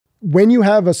when you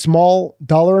have a small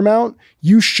dollar amount,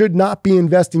 you should not be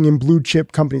investing in blue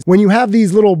chip companies. When you have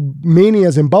these little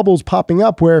manias and bubbles popping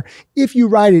up where if you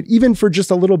ride it, even for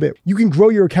just a little bit, you can grow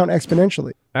your account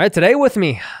exponentially. All right, today with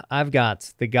me, I've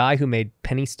got the guy who made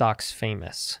penny stocks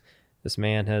famous. This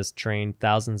man has trained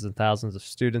thousands and thousands of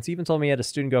students. He even told me he had a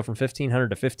student go from 1,500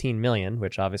 to 15 million,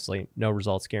 which obviously no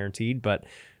results guaranteed, but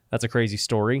that's a crazy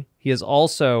story. He is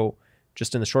also,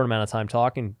 just in the short amount of time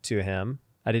talking to him,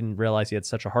 I didn't realize he had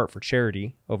such a heart for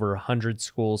charity. Over 100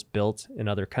 schools built in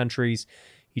other countries.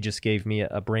 He just gave me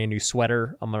a brand new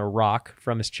sweater I'm going to rock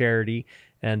from his charity.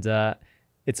 And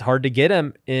it's hard to get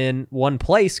him in one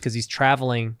place because he's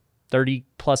traveling 30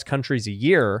 plus countries a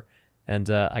year. And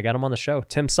I got him on the show.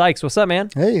 Tim Sykes, what's up,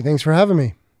 man? Hey, thanks for having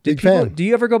me. Big fan. Do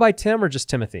you ever go by Tim or just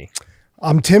Timothy?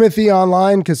 I'm Timothy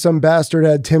online because some bastard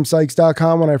had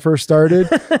timsykes.com when I first started.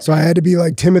 So I had to be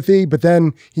like Timothy, but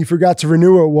then he forgot to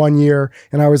renew it 1 year.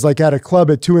 And I was like at a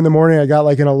club at 2 a.m. I got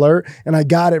like an alert and I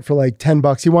got it for like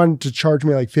 $10. He wanted to charge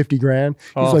me like 50 grand.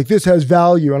 He's like, this has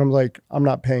value. And I'm like, I'm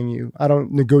not paying you. I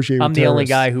don't negotiate with I'm the only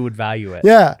guy who would value it.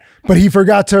 Yeah. But he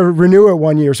forgot to renew it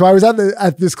 1 year. So I was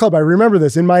at this club. I remember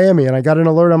this in Miami and I got an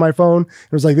alert on my phone.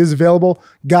 It was like, this is available.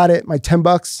 Got it. My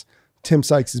 $10. Tim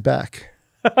Sykes is back.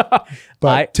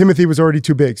 But Timothy was already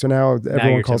too big, so now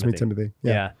everyone calls me Timothy.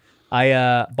 Yeah.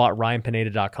 I bought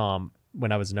RyanPineda.com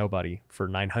when I was nobody for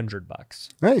 $900.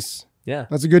 Nice. Yeah.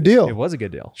 That's a good deal. It was a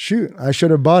good deal. Shoot, I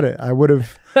should have bought it. I would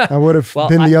have well,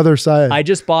 been the other side. I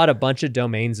just bought a bunch of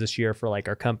domains this year for like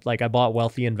our like I bought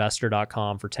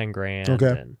wealthyinvestor.com for 10 grand.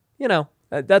 Okay. And you know,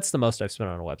 that's the most I've spent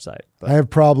on a website. But I have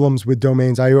problems with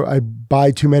domains. I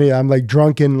buy too many. I'm like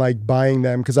drunken, like buying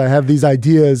them because I have these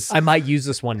ideas. I might use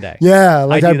this one day. Yeah.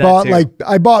 Like I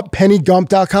bought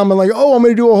pennygump.com and like, oh, I'm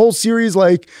going to do a whole series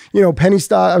like, you know, penny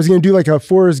stock. I was going to do like a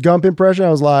Forrest Gump impression. I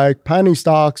was like, penny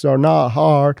stocks are not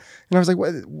hard. And I was like,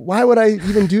 why would I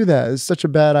even do that? It's such a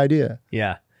bad idea.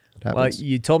 Yeah. Well,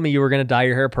 you told me you were going to dye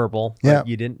your hair purple. But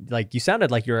you didn't. Like, you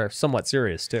sounded like you were somewhat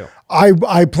serious too.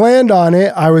 I planned on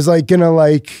it. I was like going to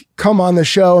like come on the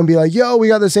show and be like, yo, we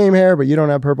got the same hair, but you don't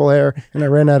have purple hair. And I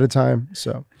ran out of time.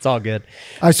 So it's all good.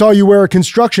 I saw you wear a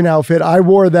construction outfit. I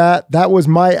wore that. That was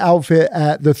my outfit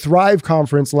at the Thrive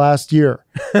conference last year.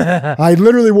 I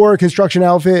literally wore a construction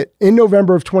outfit in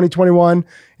November of 2021.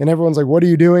 And everyone's like, what are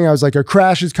you doing? I was like, a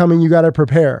crash is coming. You got to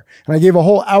prepare. And I gave a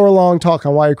whole hour-long talk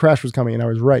on why a crash was coming. And I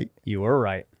was right. You were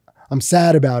right. I'm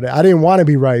sad about it. I didn't want to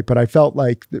be right, but I felt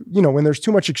like, you know, when there's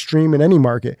too much extreme in any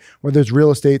market, whether it's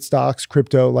real estate, stocks,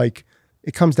 crypto, like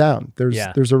it comes down.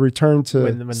 There's a return to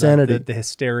when sanity. The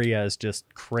hysteria is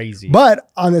just crazy. But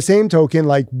on the same token,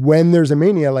 like when there's a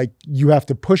mania, like you have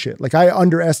to push it. Like I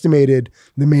underestimated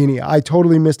the mania. I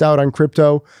totally missed out on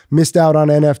crypto, missed out on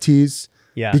NFTs.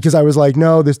 Yeah. Because I was like,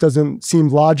 no, this doesn't seem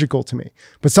logical to me.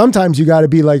 But sometimes you got to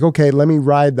be like, okay, let me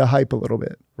ride the hype a little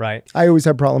bit. Right. I always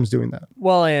have problems doing that.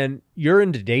 Well, and you're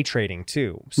into day trading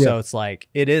too. So it's like,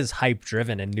 it is hype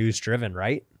driven and news driven,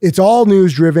 right? It's all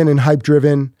news driven and hype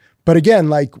driven. But again,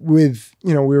 like with,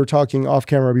 you know, we were talking off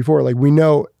camera before, like we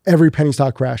know every penny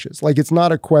stock crashes. Like it's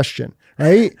not a question,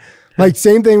 right? Like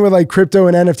same thing with like crypto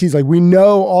and NFTs. Like we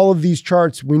know all of these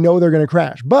charts, we know they're going to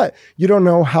crash, but you don't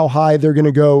know how high they're going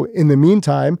to go in the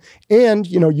meantime. And,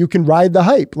 you know, you can ride the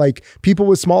hype. Like people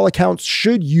with small accounts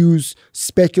should use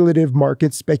speculative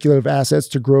markets, speculative assets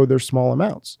to grow their small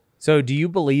amounts. So do you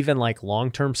believe in like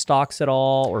long-term stocks at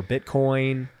all or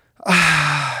Bitcoin?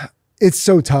 It's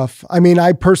so tough. I mean,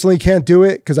 I personally can't do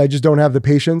it because I just don't have the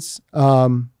patience.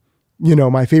 You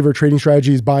know, my favorite trading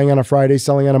strategy is buying on a Friday,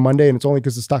 selling on a Monday. And it's only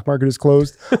because the stock market is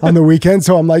closed on the weekend.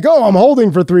 So I'm like, oh, I'm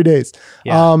holding for 3 days.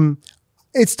 Yeah.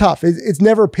 It's tough. It's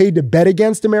never paid to bet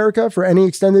against America for any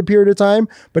extended period of time.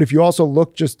 But if you also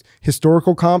look just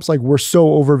historical comps, like we're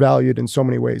so overvalued in so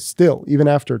many ways still, even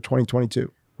after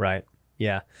 2022. Right.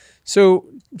 Yeah. So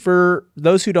for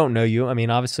those who don't know you, I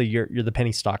mean, obviously you're the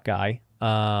penny stock guy.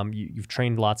 You've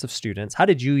trained lots of students. How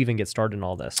did you even get started in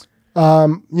all this?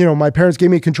 You know, my parents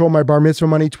gave me control of my bar mitzvah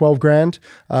money, 12 grand.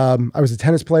 I was a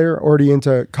tennis player, already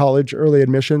into college, early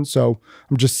admission. So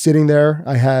I'm just sitting there.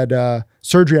 I had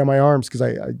surgery on my arms because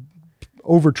I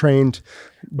overtrained.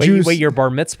 Wait, your bar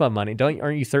mitzvah money,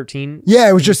 aren't you 13? Yeah,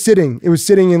 it was just sitting. It was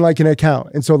sitting in like an account.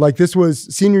 And so like this was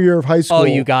senior year of high school. Oh,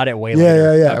 you got it way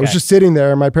later. Yeah. Okay. I was just sitting there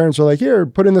and my parents were like, here,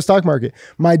 put it in the stock market.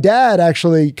 My dad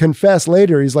actually confessed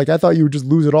later. He's like, I thought you would just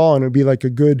lose it all and it'd be like a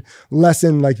good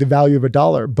lesson, like the value of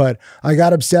 $1. But I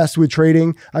got obsessed with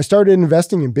trading. I started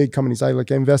investing in big companies. I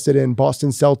invested in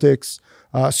Boston Celtics,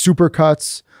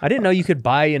 Supercuts. I didn't know you could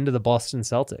buy into the Boston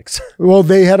Celtics. Well,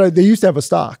 they used to have a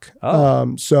stock.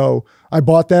 Oh. So I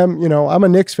bought them. You know, I'm a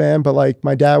Knicks fan, but like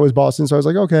my dad was Boston. So I was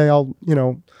like, okay, I'll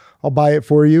I'll buy it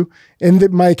for you.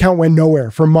 And my account went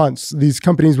nowhere for months. These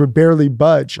companies would barely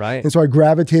budge. Right. And so I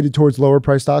gravitated towards lower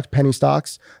price stocks, penny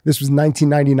stocks. This was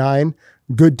 1999.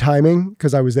 Good timing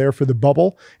because I was there for the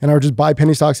bubble, and I would just buy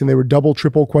penny stocks and they were double,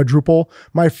 triple, quadruple.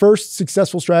 My first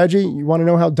successful strategy, you want to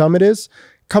know how dumb it is?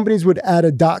 Companies would add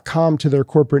a .com to their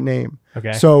corporate name.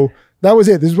 Okay. So that was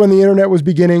it. This is when the internet was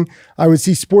beginning. I would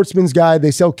see Sportsman's Guide.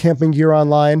 They sell camping gear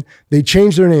online. They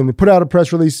changed their name. They put out a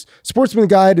press release. Sportsman's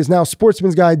Guide is now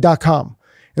sportsmansguide.com.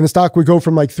 And the stock would go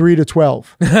from like 3 to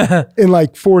 12 in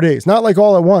like 4 days. Not like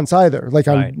all at once either. Like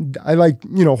I like,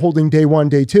 holding day 1,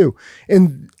 day 2.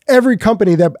 And every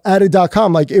company that added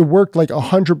 .com, like it worked like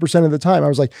 100% of the time. I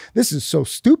was like, this is so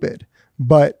stupid.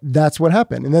 But that's what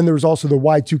happened. And then there was also the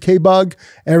Y2K bug.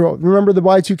 Remember the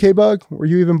Y2K bug? Were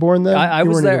you even born then? I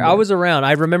was there. I was around.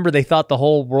 I remember they thought the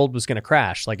whole world was going to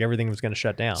crash. Like everything was going to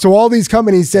shut down. So all these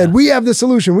companies said, we have the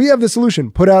solution. We have the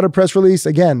solution. Put out a press release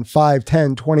again, 5,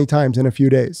 10, 20 times in a few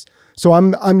days. So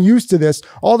I'm used to this.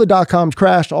 All the .coms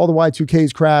crashed. All the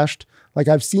Y2Ks crashed. Like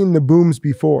I've seen the booms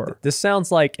before. This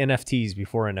sounds like NFTs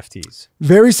before NFTs.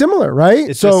 Very similar, right?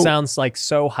 It just sounds like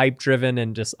so hype driven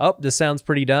and just, this sounds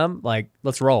pretty dumb. Like,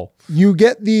 let's roll. You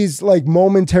get these like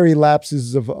momentary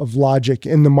lapses of logic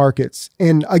in the markets.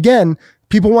 And again,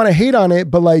 people want to hate on it,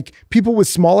 but like people with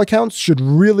small accounts should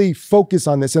really focus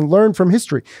on this and learn from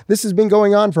history. This has been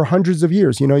going on for hundreds of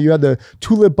years. You had the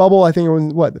tulip bubble, I think it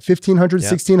was the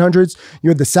 1500s, 1600s.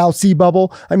 You had the South Sea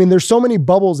bubble. I mean, there's so many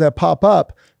bubbles that pop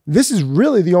up. This is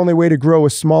really the only way to grow a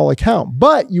small account,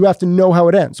 but you have to know how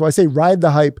it ends. So I say ride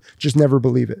the hype, just never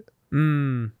believe it.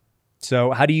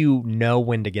 So how do you know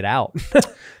when to get out?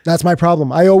 That's my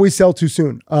problem. I always sell too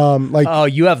soon. Oh,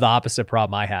 you have the opposite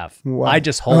problem I have. What? I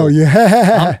just hold. Oh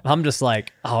yeah. I'm just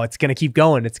like, it's going to keep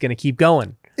going. It's going to keep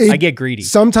going. I get greedy.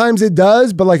 Sometimes it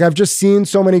does, but like I've just seen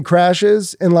so many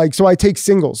crashes and like, so I take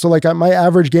singles. So like my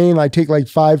average gain, I take like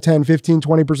 5, 10, 15,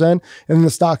 20%. And then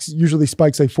the stocks usually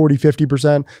spikes like 40,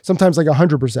 50%, sometimes like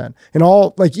 100%. And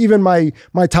all like, even my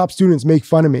top students make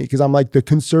fun of me because I'm like the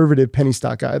conservative penny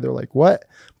stock guy. They're like, what?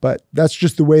 But that's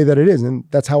just the way that it is. And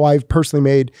that's how I've personally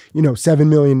made, $7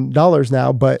 million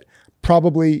now. But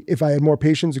probably if I had more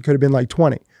patience, it could have been like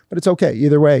 20, but it's okay.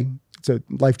 Either way, it's a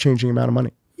life-changing amount of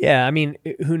money. Yeah, I mean,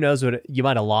 who knows what you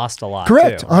might have lost a lot.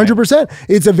 Correct, too, right? 100%.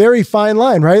 It's a very fine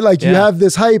line, right? Like you have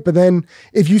this hype, but then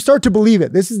if you start to believe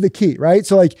it, this is the key, right?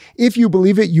 So like if you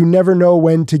believe it, you never know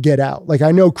when to get out. Like I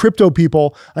know crypto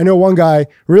people. I know one guy,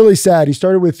 really sad. He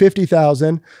started with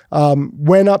 50,000,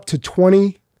 went up to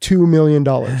 $22 million,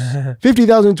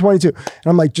 50,000 to 22. And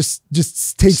I'm like, just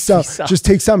take some, just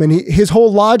take some. And his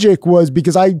whole logic was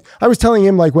because I was telling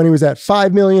him like when he was at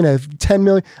 5 million, at 10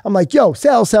 million, I'm like, yo,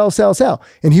 sell.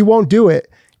 And he won't do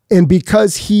it. And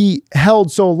because he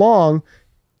held so long,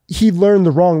 he learned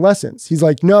the wrong lessons. He's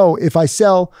like, no, if I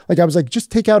sell, like I was like, just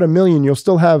take out $1 million. You'll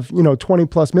still have, 20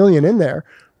 plus million in there.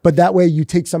 But that way you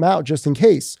take some out just in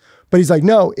case. But he's like,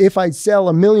 no, if I sell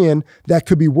 $1 million, that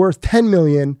could be worth 10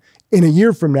 million in a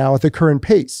year from now at the current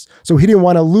pace. So he didn't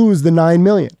want to lose the 9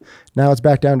 million. Now it's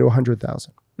back down to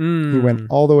 100,000. He went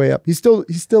all the way up. He's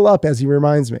still up, as he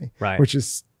reminds me, right? Which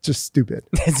is just stupid.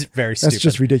 It's very stupid. That's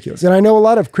just ridiculous. And I know a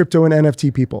lot of crypto and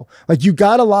NFT people. Like you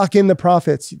got to lock in the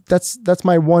profits. That's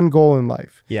my one goal in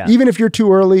life. Yeah. Even if you're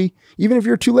too early, even if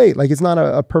you're too late, like it's not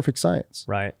a perfect science.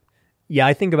 Right. Yeah,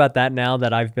 I think about that now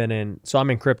that I've been in. So I'm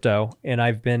in crypto, and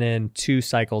I've been in 2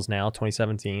 cycles now,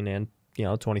 2017 and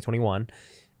 2021.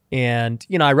 And,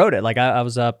 I wrote it like I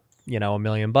was up, $1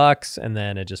 million and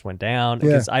then it just went down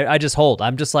because I just hold.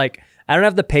 I'm just like, I don't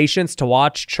have the patience to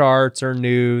watch charts or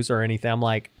news or anything. I'm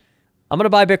like, I'm going to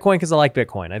buy Bitcoin because I like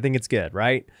Bitcoin. I think it's good.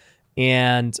 Right.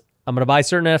 And I'm going to buy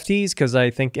certain NFTs because I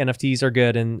think NFTs are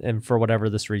good and for whatever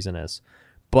this reason is.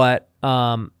 But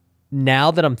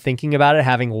now that I'm thinking about it,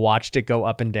 having watched it go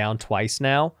up and down twice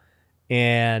now,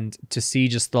 and to see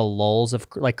just the lulls of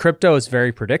like crypto is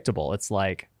very predictable. It's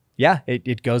like, yeah,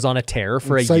 it goes on a tear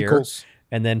for a year,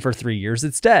 and then for 3 years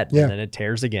it's dead, and then it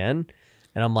tears again.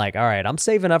 And I'm like, all right, I'm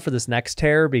saving up for this next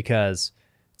tear because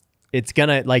it's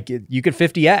gonna you could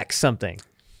 50x something.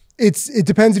 It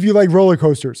depends if you like roller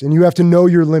coasters, and you have to know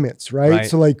your limits, right?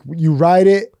 So like you ride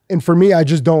it, and for me, I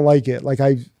just don't like it. Like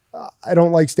I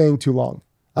don't like staying too long.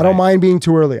 I don't mind being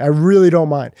too early. I really don't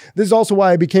mind. This is also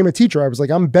why I became a teacher. I was like,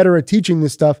 I'm better at teaching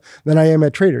this stuff than I am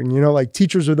at trading. Like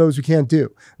teachers are those who can't do.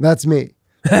 That's me.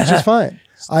 Which is fine.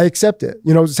 I accept it.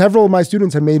 Several of my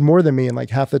students have made more than me in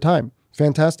like half the time.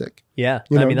 Fantastic. Yeah.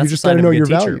 I mean, that's you just got to know your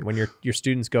value. When your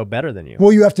students go better than you.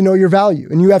 Well, you have to know your value,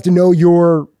 and you have to know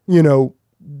your,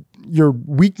 your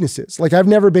weaknesses. Like I've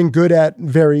never been good at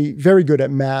very good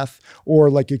at math or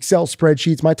like Excel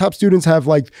spreadsheets. My top students have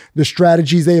like the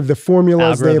strategies, they have the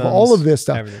formulas, they have all of this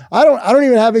stuff. Everything. I don't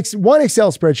even have one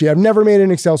Excel spreadsheet. I've never made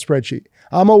an Excel spreadsheet.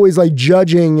 I'm always like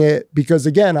judging it because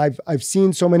again, I've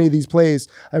seen so many of these plays.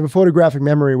 I have a photographic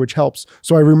memory, which helps.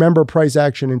 So I remember price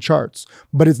action and charts,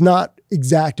 but it's not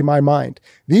exact in my mind.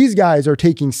 These guys are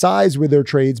taking size with their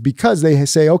trades because they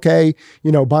say, okay,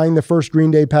 you know, buying the first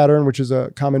Green Day pattern, which is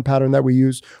a common pattern that we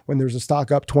use when there's a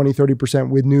stock up 20, 30%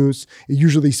 with news, it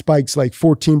usually spikes like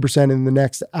 14% in the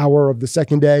next hour of the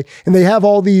second day. And they have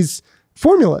all these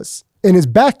formulas and is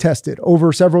back tested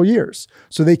over several years.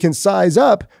 So they can size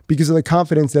up because of the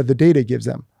confidence that the data gives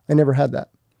them. I never had that.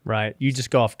 Right. You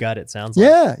just go off gut, it sounds like.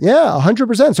 Yeah,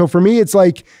 100%. So for me, it's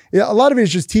like, a lot of it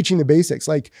is just teaching the basics,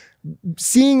 like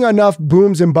seeing enough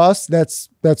booms and busts.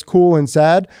 That's cool and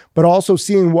sad, but also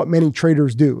seeing what many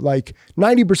traders do. Like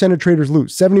 90% of traders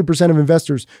lose. 70% of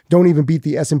investors don't even beat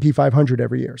the S&P 500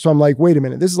 every year. So I'm like, wait a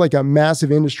minute, this is like a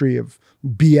massive industry of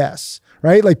BS,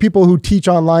 right? Like people who teach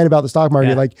online about the stock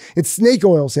market, like it's snake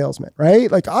oil salesmen,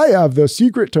 right? Like I have the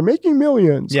secret to making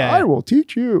millions. I will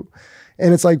teach you.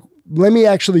 And it's like, let me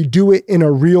actually do it in a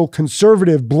real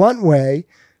conservative, blunt way.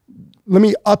 Let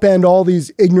me upend all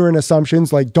these ignorant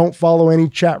assumptions, like don't follow any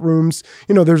chat rooms.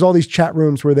 You know, there's all these chat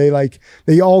rooms where they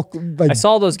all like. I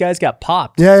saw those guys got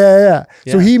popped. Yeah.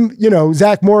 So he, you know,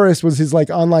 Zach Morris was his like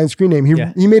online screen name.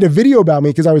 He made a video about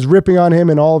me because I was ripping on him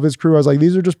and all of his crew. I was like,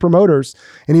 these are just promoters.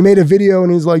 And he made a video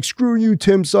and he's like, screw you,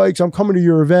 Tim Sykes. I'm coming to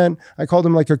your event. I called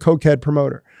him like a cokehead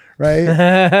promoter. Right.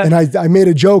 And I made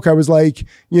a joke. I was like,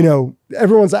 you know,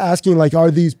 everyone's asking like, are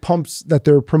these pumps that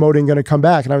they're promoting going to come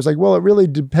back? And I was like, well, it really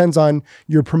depends on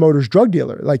your promoter's drug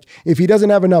dealer. Like if he doesn't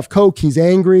have enough Coke, he's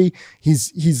angry.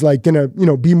 He's like going to, you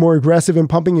know, be more aggressive in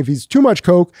pumping. If he's too much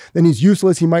Coke, then he's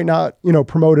useless. He might not, you know,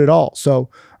 promote at all. So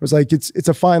I was like, it's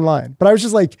a fine line, but I was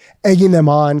just like egging them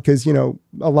on because, you know,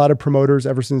 a lot of promoters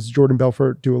ever since Jordan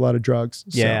Belfort do a lot of drugs.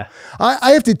 Yeah. So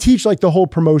I have to teach like the whole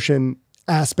promotion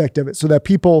aspect of it so that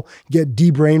people get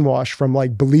de-brainwashed from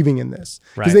like believing in this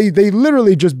because they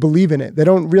literally just believe in it. They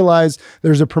don't realize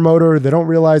there's a promoter. They don't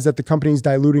realize that the company's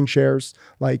diluting shares.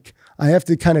 Like I have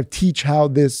to kind of teach how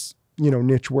this, you know,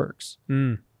 niche works.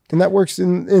 And that works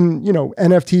in, you know,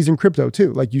 NFTs and crypto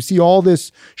too. Like you see all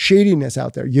this shadiness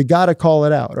out there. You got to call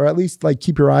it out or at least like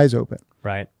keep your eyes open.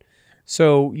 Right.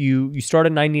 So you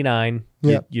started 99.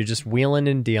 Yeah. You're just wheeling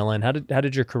and dealing. How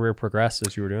did your career progress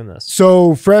as you were doing this?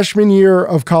 So freshman year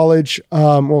of college,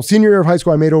 senior year of high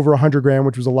school, I made over 100 grand,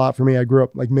 which was a lot for me. I grew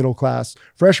up like middle class.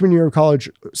 Freshman year of college,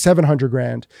 700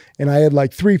 grand. And I had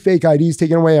like 3 fake IDs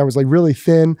taken away. I was like really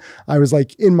thin. I was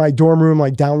like in my dorm room,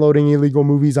 like downloading illegal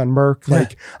movies on Merc.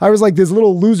 Like I was like this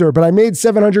little loser, but I made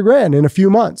 700 grand in a few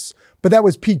months. But that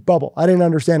was peak bubble. I didn't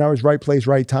understand I was right place,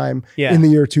 right time in the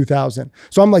year 2000.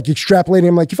 So I'm like extrapolating.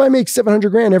 I'm like, if I make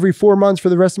 700 grand every 4 months for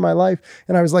the rest of my life,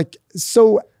 and I was like,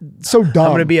 so dumb. I'm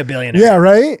going to be a billionaire. Yeah,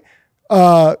 right?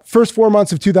 First 4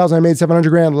 months of 2000, I made 700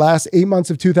 grand. Last 8 months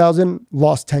of 2000,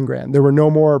 lost 10 grand. There were no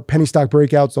more penny stock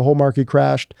breakouts. The whole market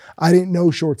crashed. I didn't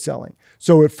know short selling.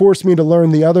 So it forced me to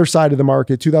learn the other side of the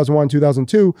market. 2001,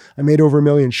 2002, I made over $1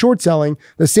 million short selling,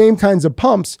 the same kinds of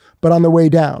pumps, but on the way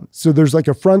down. So there's like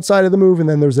a front side of the move and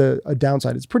then there's a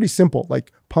downside. It's pretty simple,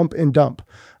 like pump and dump.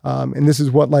 And this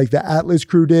is what like the Atlas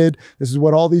crew did. This is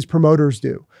what all these promoters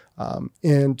do.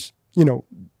 And you know,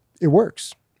 it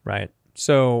works. Right.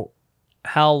 So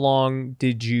how long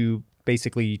did you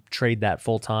basically trade that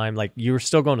full time? Like you were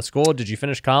still going to school? Did you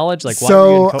finish college? Like,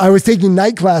 so I was taking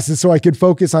night classes so I could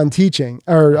focus on teaching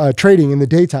or trading in the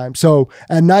daytime. So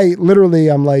at night, literally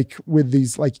I'm like with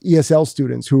these like ESL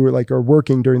students who are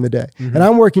working during the day and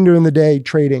I'm working during the day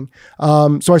trading.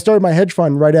 So I started my hedge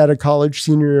fund right out of college,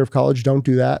 senior year of college. Don't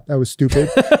do that. That was stupid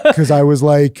because I was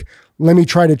like, let me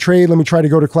try to trade. Let me try to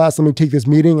go to class. Let me take this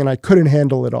meeting. And I couldn't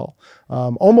handle it all.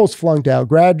 Almost flunked out,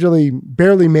 gradually,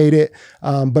 barely made it,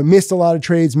 but missed a lot of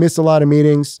trades, missed a lot of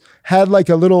meetings, had like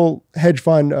a little hedge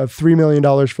fund of $3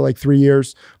 million for like 3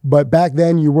 years. But back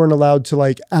then you weren't allowed to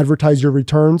like advertise your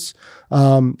returns.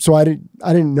 So I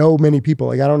didn't know many people.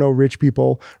 Like I don't know rich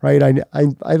people, right?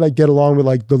 I like get along with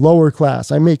like the lower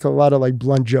class. I make a lot of like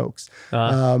blunt jokes.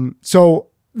 So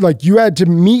like you had to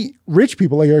meet rich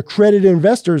people, like accredited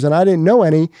investors, and I didn't know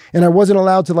any, and I wasn't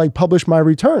allowed to like publish my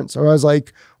returns. So I was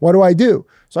like, what do I do?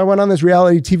 So I went on this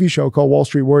reality TV show called Wall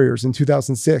Street Warriors in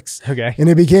 2006. Okay. And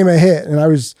it became a hit. And I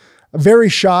was very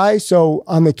shy. So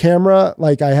on the camera,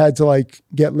 like I had to like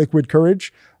get liquid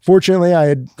courage. Fortunately, I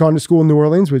had gone to school in New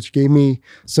Orleans, which gave me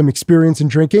some experience in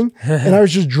drinking, and I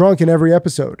was just drunk in every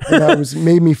episode. And that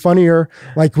made me funnier.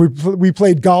 Like we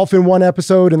played golf in one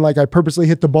episode, and like I purposely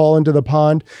hit the ball into the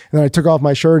pond, and then I took off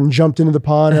my shirt and jumped into the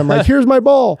pond. And I'm like, "Here's my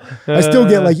ball." I still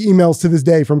get like emails to this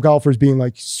day from golfers being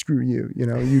like, "Screw you,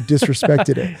 you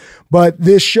disrespected it." But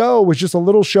this show was just a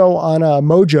little show on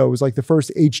Mojo. It was like the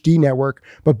first HD network,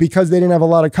 but because they didn't have a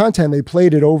lot of content, they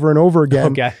played it over and over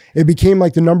again. Okay. It became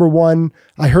like the number one.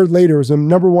 I heard later it was the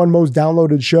number one most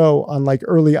downloaded show on like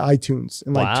early iTunes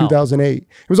in like 2008. It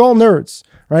was all nerds,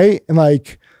 right? And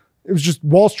like it was just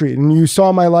Wall Street. And you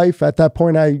saw my life at that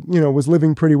point. I was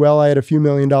living pretty well. I had a few $1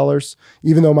 million,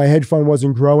 even though my hedge fund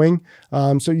wasn't growing.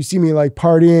 So you see me like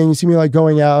partying, you see me like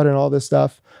going out and all this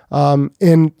stuff,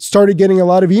 and started getting a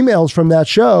lot of emails from that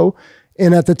show.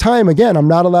 And at the time, again, I'm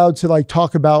not allowed to like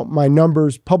talk about my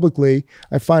numbers publicly.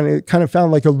 I kind of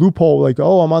found like a loophole, like,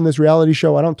 oh, I'm on this reality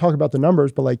show. I don't talk about the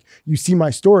numbers, but like you see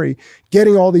my story,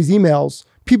 getting all these emails.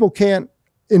 People can't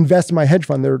invest in my hedge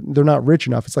fund. They're not rich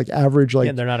enough. It's like average,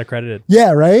 like they're not accredited.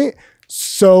 Yeah, right.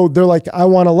 So they're like, I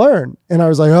want to learn. And I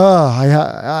was like,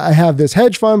 I have this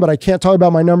hedge fund, but I can't talk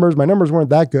about my numbers. My numbers weren't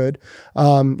that good.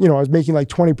 I was making like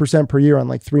 20% per year on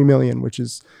like 3 million, which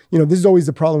is, this is always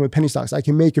the problem with penny stocks. I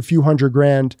can make a few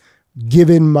 $100,000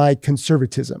 given my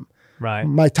conservatism. Right.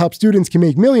 My top students can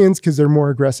make millions because they're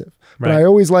more aggressive. But Right. I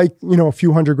always like, a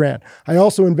few $100,000. I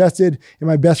also invested in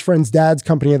my best friend's dad's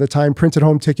company at the time, Printed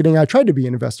Home Ticketing. I tried to be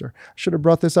an investor. I should have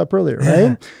brought this up earlier,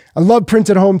 right? I love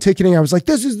Printed Home Ticketing. I was like,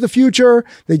 this is the future.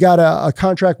 They got a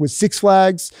contract with Six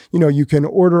Flags. You can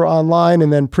order online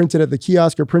and then print it at the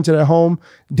kiosk or print it at home.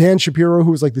 Dan Shapiro,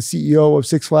 who was like the CEO of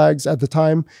Six Flags at the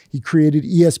time, he created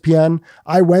ESPN.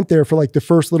 I went there for like the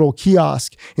first little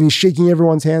kiosk and he's shaking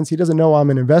everyone's hands. He doesn't know I'm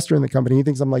an investor in the company. He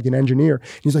thinks I'm like an engineer.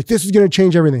 He's like, this is going to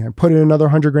change everything. I put in another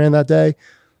 $100,000 that day.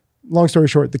 Long story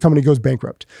short, the company goes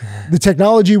bankrupt. The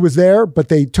technology was there, but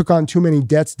they took on too many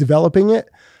debts developing it.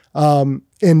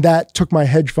 And that took my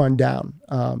hedge fund down.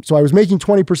 So I was making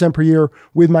 20% per year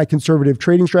with my conservative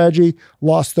trading strategy,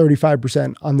 lost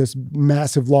 35% on this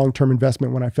massive long-term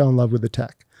investment when I fell in love with the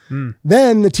tech.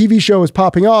 Then the TV show is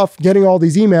popping off, getting all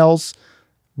these emails.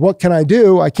 What can I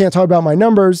do? I can't talk about my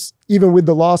numbers. Even with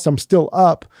the loss, I'm still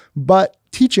up, but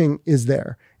teaching is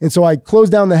there. And so I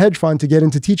closed down the hedge fund to get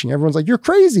into teaching. Everyone's like, you're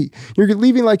crazy. You're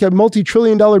leaving like a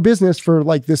multi-trillion-dollar business for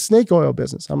like this snake oil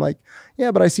business. I'm like,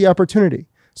 yeah, but I see opportunity.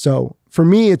 So for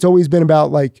me, it's always been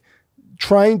about like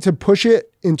trying to push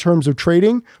it in terms of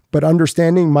trading, but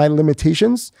understanding my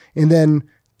limitations and then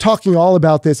talking all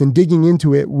about this and digging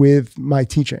into it with my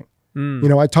teaching.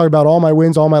 I talk about all my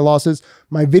wins, all my losses.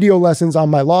 My video lessons on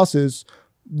my losses,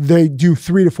 they do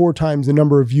 3 to 4 times the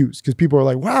number of views because people are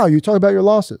like, wow, you talk about your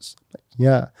losses. Like,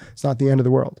 yeah, it's not the end of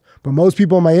the world. But most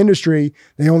people in my industry,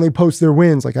 they only post their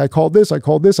wins. Like I called this, I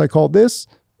called this, I called this.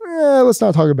 Let's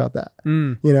not talk about that.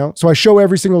 So I show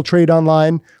every single trade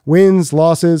online, wins,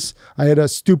 losses. I had a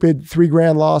stupid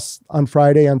 $3,000 loss on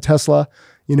Friday on Tesla,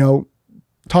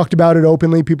 talked about it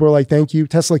openly. People are like, thank you.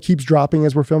 Tesla keeps dropping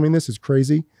as we're filming this. It's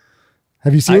crazy.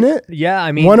 Have you seen it? Yeah.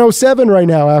 I mean, 107 right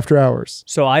now after hours.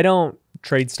 So I don't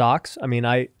trade stocks. I mean,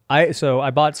 I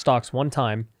bought stocks one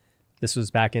time. This was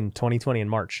back in 2020 in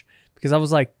March because I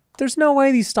was like, there's no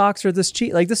way these stocks are this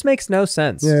cheap. Like this makes no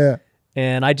sense. Yeah.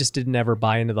 And I just didn't ever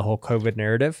buy into the whole COVID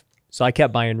narrative. So I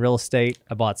kept buying real estate.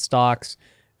 I bought stocks.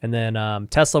 And then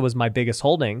Tesla was my biggest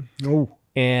holding. Oh.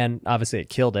 And obviously it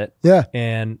killed it. Yeah.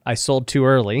 And I sold too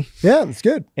early. Yeah, that's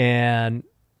good. And,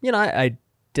 I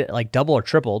did like double or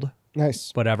tripled.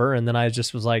 Nice. Whatever. And then I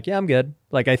just was like, yeah, I'm good.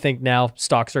 Like, I think now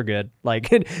stocks are good. Like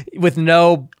with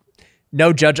no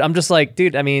judge. I'm just like,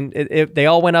 dude, I mean, they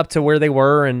all went up to where they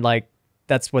were and like,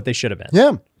 that's what they should have been.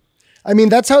 Yeah. I mean,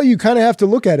 that's how you kind of have to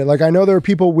look at it. Like, I know there are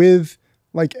people with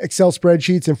like Excel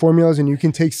spreadsheets and formulas and you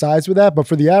can take sides with that. But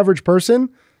for the average person,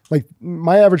 like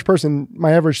my average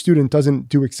student doesn't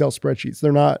do Excel spreadsheets.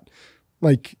 They're not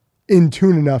like in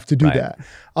tune enough to do that.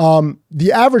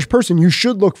 The average person, you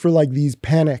should look for like these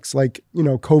panics. Like,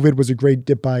 COVID was a great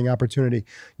dip buying opportunity.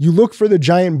 You look for the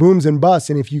giant booms and busts.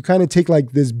 And if you kind of take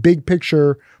like this big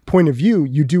picture point of view,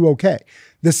 you do okay.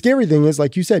 The scary thing is,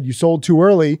 like you said, you sold too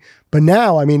early, but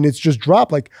now, I mean, it's just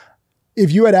dropped. Like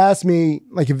if you had asked me,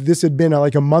 like if this had been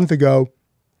like a month ago,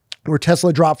 where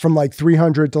Tesla dropped from like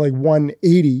 300 to like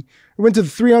 180. It went to the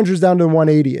 300s down to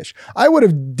 180-ish. I would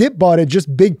have dip bought it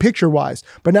just big picture wise,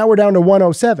 but now we're down to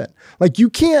 107. Like you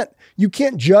can't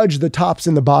judge the tops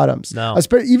and the bottoms. No.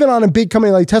 Even on a big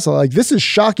company like Tesla. Like this is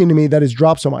shocking to me that it's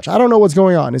dropped so much. I don't know what's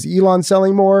going on. Is Elon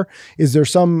selling more? Is there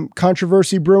some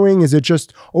controversy brewing? Is it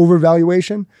just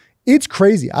overvaluation? It's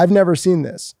crazy. I've never seen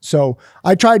this. So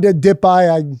I tried to dip by.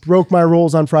 I broke my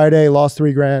rules on Friday, lost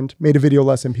 $3,000, made a video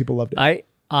lesson. People loved it.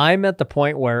 I'm at the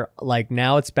point where like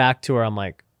now it's back to where I'm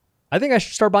like, I think I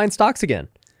should start buying stocks again.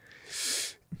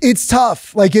 It's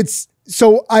tough. Like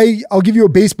so I'll give you a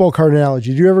baseball card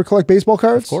analogy. Do you ever collect baseball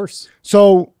cards? Of course.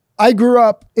 So I grew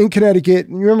up in Connecticut.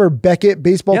 You remember Beckett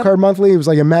Baseball Card Monthly? It was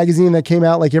like a magazine that came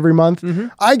out like every month.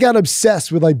 I got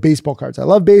obsessed with like baseball cards. I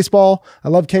love baseball. I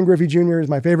love Ken Griffey Jr. He's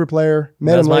my favorite player.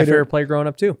 That was my favorite player growing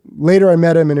up too. Later I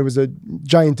met him and it was a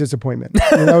giant disappointment.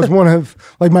 And that was one of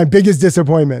like my biggest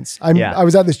disappointments. I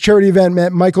was at this charity event,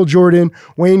 met Michael Jordan,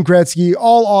 Wayne Gretzky,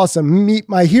 all awesome. Meet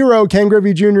my hero, Ken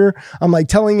Griffey Jr. I'm like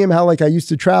telling him how like I used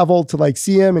to travel to like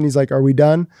see him and he's like, are we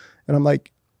done? And I'm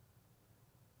like,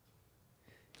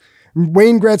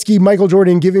 Wayne Gretzky, Michael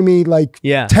Jordan giving me like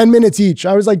 10 minutes each.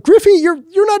 I was like, Griffey,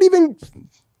 you're not even,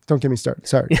 don't get me started.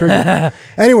 Sorry.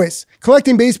 Anyways,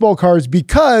 collecting baseball cards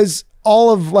because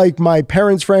all of like my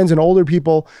parents' friends and older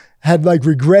people had like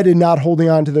regretted not holding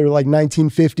on to their like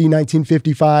 1950,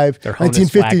 1955, their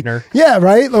 1950. Wagner. Yeah,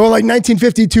 right? Or like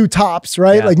 1952 tops,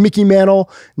 right? Yeah. Like Mickey Mantle,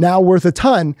 now worth a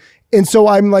ton. And so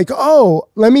I'm like, oh,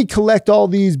 let me collect all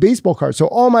these baseball cards. So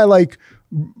all my like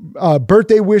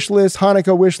birthday wish list,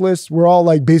 Hanukkah wish list were all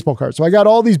like baseball cards. So I got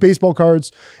all these baseball cards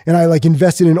and I like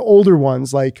invested in older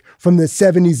ones, like from the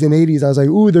 70s and 80s. I was like,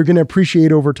 ooh, they're going to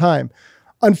appreciate over time.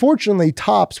 Unfortunately,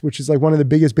 Topps, which is like one of the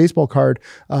biggest baseball card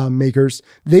makers,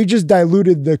 they just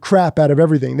diluted the crap out of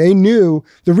everything. They knew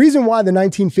the reason why the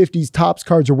 1950s Topps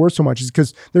cards are worth so much is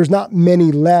because there's not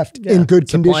many left in good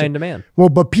condition. Supply and demand. Well,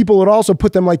 but people would also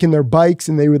put them like in their bikes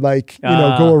and they would like, you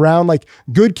know, go around like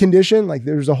good condition. Like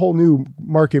there's a whole new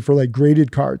market for like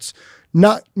graded cards.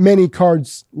 Not many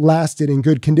cards lasted in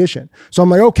good condition. So I'm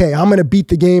like, okay, I'm going to beat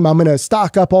the game. I'm going to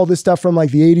stock up all this stuff from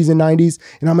like the 80s and 90s,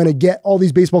 and I'm going to get all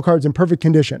these baseball cards in perfect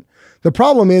condition. The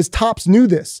problem is Topps knew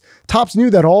this. Topps knew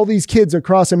that all these kids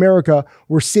across America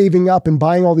were saving up and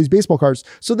buying all these baseball cards.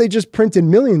 So they just printed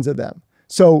millions of them.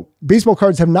 So baseball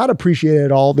cards have not appreciated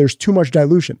at all. There's too much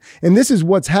dilution. And this is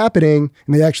what's happening.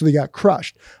 And they actually got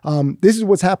crushed. This is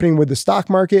what's happening with the stock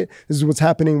market. This is what's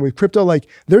happening with crypto. Like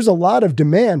there's a lot of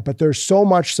demand, but there's so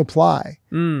much supply.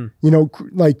 You know,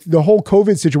 like the whole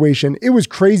COVID situation, it was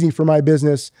crazy for my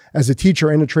business as a teacher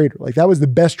and a trader. Like that was the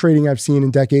best trading I've seen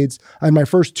in decades. I had my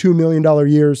first $2 million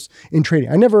years in trading.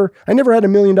 I never had $1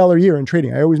 million year in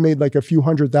trading. I always made like a few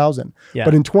 $100,000. Yeah.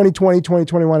 But in 2020,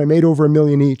 2021, I made over $1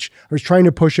 million each. I was trying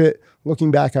to push it.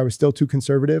 Looking back, I was still too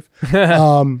conservative,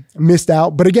 missed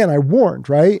out. But again, I warned,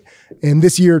 right? And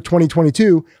this year,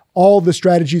 2022, all the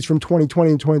strategies from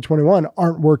 2020 and 2021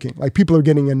 aren't working. Like people are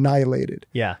getting annihilated.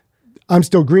 Yeah. I'm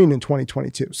still green in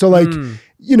 2022. So like,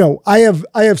 you know, I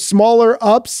have smaller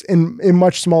ups and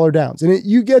much smaller downs. And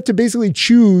you get to basically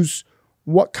choose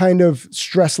what kind of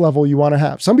stress level you want to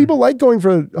have. Some people like going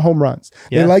for home runs.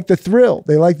 Yeah. They like the thrill.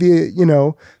 They like the, you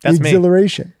know, the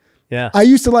exhilaration. Me. Yeah. I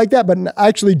used to like that, but I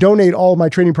actually donate all of my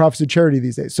trading profits to charity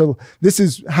these days. So this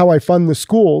is how I fund the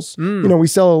schools. You know, we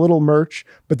sell a little merch,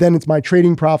 but then it's my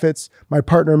trading profits. My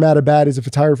partner, Matt Abad, is a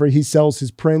photographer. He sells his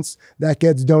prints. That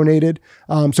gets donated.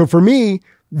 So for me,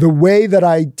 the way that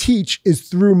I teach is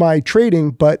through my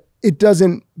trading, but it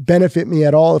doesn't benefit me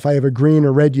at all if I have a green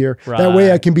or red year. Right. That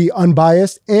way I can be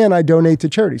unbiased and I donate to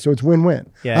charity. So it's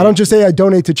win-win. Yeah, I don't just say I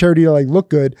donate to charity to like look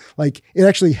good. Like it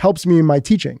actually helps me in my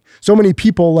teaching. So many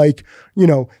people like, you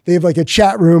know, they have like a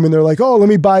chat room and they're like, oh, let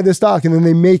me buy this stock. And then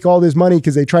they make all this money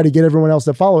because they try to get everyone else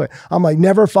to follow it. I'm like,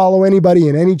 never follow anybody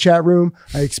in any chat room.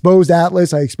 I exposed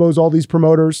Atlas. I exposed all these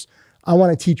promoters. I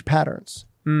want to teach patterns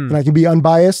and I can be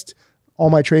unbiased. All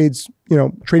my trades, you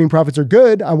know, trading profits are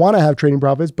good. I want to have trading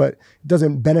profits, but it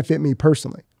doesn't benefit me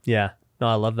personally. Yeah. No,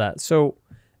 I love that. So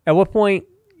at what point,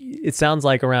 it sounds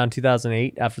like around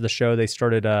 2008, after the show, they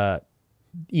started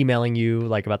emailing you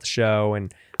like about the show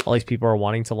and all these people are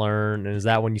wanting to learn. And is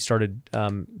that when you started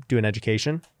doing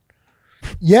education?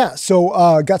 Yeah.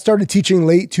 So got started teaching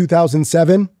late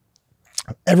 2007.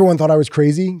 Everyone thought I was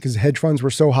crazy because hedge funds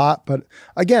were so hot. But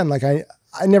again, like I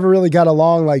never really got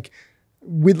along like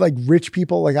with like rich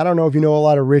people. Like, I don't know if you know a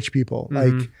lot of rich people,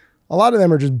 like a lot of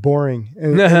them are just boring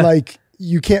and like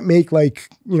you can't make like,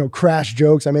 you know, crash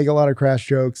jokes. I make a lot of crash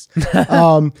jokes.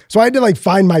 So I had to like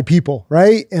find my people.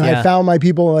 Right. And I found my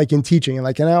people like in teaching and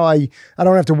like, now I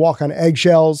don't have to walk on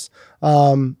eggshells.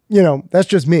 You know, that's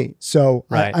just me. So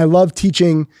I love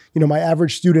teaching. You know, my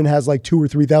average student has like $2,000 or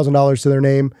 $3,000 to their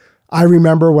name. I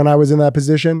remember when I was in that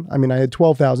position, I mean, I had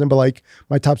 12,000, but like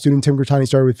my top student, Tim Grattani,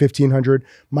 started with 1,500.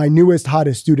 My newest,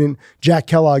 hottest student, Jack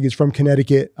Kellogg, is from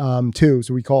Connecticut too.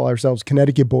 So we call ourselves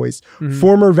Connecticut boys.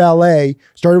 Former valet,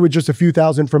 started with just a few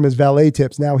thousand from his valet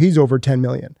tips. Now he's over 10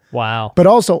 million. Wow. But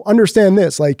also understand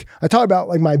this, like I talk about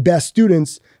like my best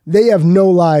students, they have no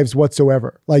lives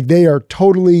whatsoever. Like they are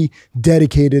totally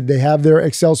dedicated. They have their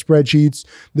Excel spreadsheets.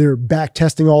 They're back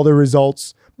testing all their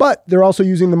results, but they're also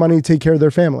using the money to take care of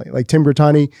their family. Like Tim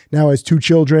Grattani now has 2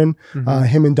 children.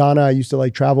 Him and Donna, I used to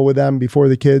like travel with them before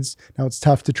the kids. Now it's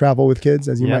tough to travel with kids,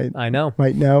 as you might know.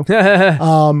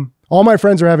 All my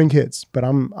friends are having kids, but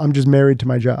I'm just married to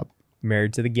my job.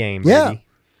 Married to the game. Yeah. Baby.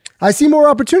 I see more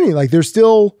opportunity. Like there's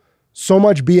still so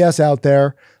much BS out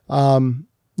there.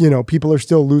 You know, people are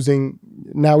still losing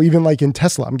now, even like in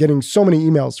Tesla. I'm getting so many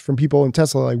emails from people in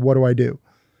Tesla, like, what do I do?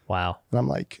 Wow. And I'm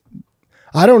like,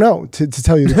 I don't know, to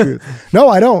tell you the truth. No,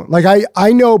 I don't. Like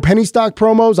I know penny stock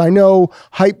promos. I know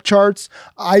hype charts.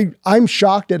 I'm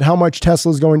shocked at how much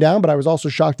Tesla is going down, but I was also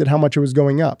shocked at how much it was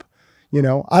going up. You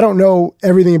know, I don't know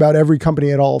everything about every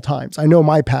company at all times. I know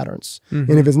my patterns.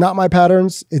 And if it's not my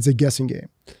patterns, it's a guessing game.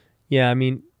 Yeah. I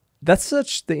mean, that's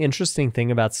such the interesting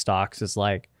thing about stocks is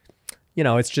like, you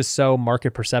know, it's just so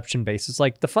market perception based. It's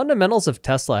like the fundamentals of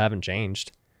Tesla haven't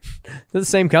changed. They're the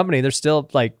same company. They're still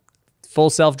like full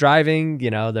self-driving, you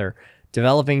know, they're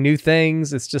developing new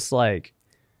things. It's just like,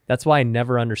 that's why I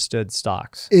never understood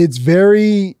stocks. It's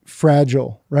very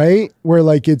fragile, right? Where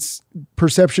like it's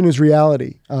perception is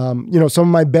reality. You know, some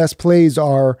of my best plays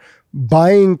are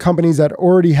buying companies that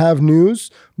already have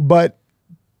news, but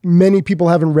many people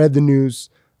haven't read the news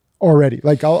already.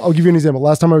 Like I'll give you an example.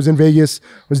 Last time I was in Vegas,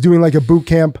 I was doing like a boot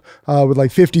camp with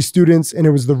like 50 students, and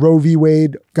it was the Roe v.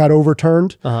 Wade got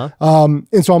overturned.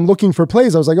 And so I'm looking for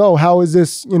plays. I was like, oh, how is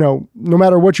this, you know, no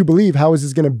matter what you believe, how is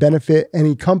this going to benefit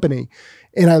any company?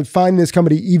 And I find this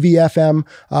company, EVFM.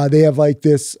 They have like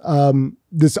this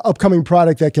this upcoming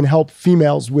product that can help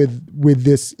females with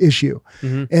this issue.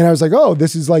 And I was like, oh,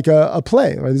 this is like a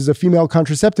play. Right? This is a female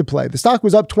contraceptive play. The stock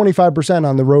was up 25%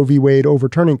 on the Roe v. Wade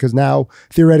overturning because now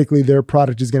theoretically their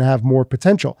product is going to have more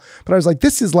potential. But I was like,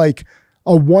 this is like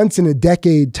a once in a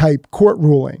decade type court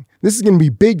ruling. This is going to be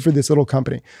big for this little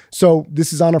company. So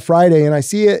this is on a Friday and I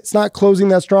see it. It's not closing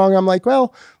that strong. I'm like,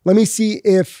 well, let me see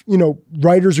if, you know,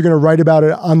 writers are going to write about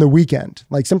it on the weekend.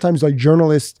 Like sometimes like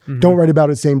journalists don't write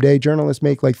about it same day. Journalists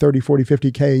make like 30, 40,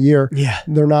 50K a year. Yeah.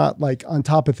 They're not like on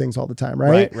top of things all the time.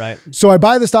 Right. So I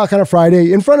buy the stock on a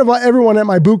Friday in front of everyone at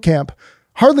my boot camp.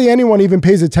 Hardly anyone even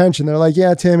pays attention. They're like,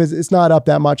 yeah, Tim, it's not up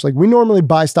that much. Like we normally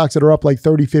buy stocks that are up like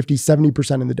 30, 50,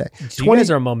 70% in the day. So you guys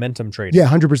are momentum trading. Yeah,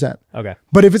 100%. Okay.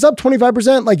 But if it's up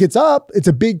 25%, like it's up, it's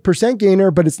a big percent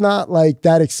gainer, but it's not like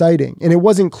that exciting. And it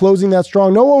wasn't closing that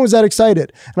strong. No one was that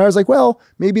excited. And I was like, well,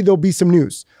 maybe there'll be some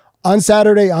news. On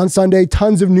Saturday, on Sunday,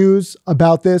 tons of news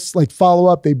about this, like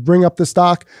follow up. They bring up the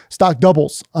stock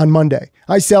doubles on Monday.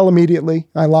 I sell immediately.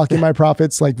 I lock in my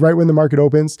profits like right when the market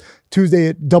opens. Tuesday,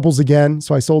 it doubles again.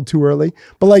 So I sold too early.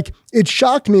 But like, it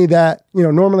shocked me that, you know,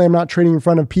 normally I'm not trading in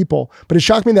front of people, but it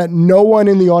shocked me that no one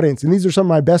in the audience, and these are some of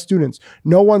my best students,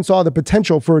 no one saw the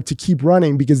potential for it to keep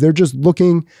running because they're just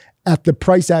looking at the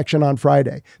price action on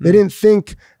Friday. They didn't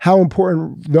think how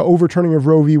important the overturning of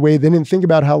Roe v. Wade. They didn't think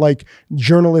about how like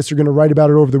journalists are going to write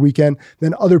about it over the weekend.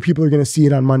 Then other people are going to see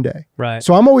it on Monday. Right.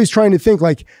 So I'm always trying to think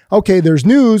like, okay, there's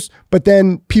news, but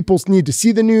then people need to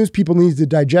see the news. People need to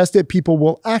digest it. People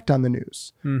will act on the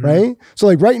news. Right. So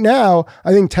like right now,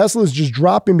 I think Tesla is just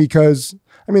dropping because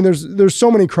I mean, there's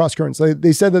so many cross currents.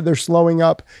 They said that they're slowing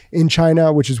up in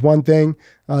China, which is one thing.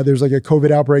 There's like a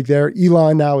COVID outbreak there.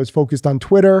 Elon now is focused on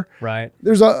Twitter. Right.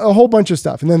 There's a whole bunch of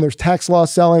stuff. And then there's tax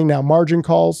loss selling, now margin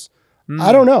calls.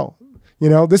 I don't know. You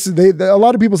know, this is a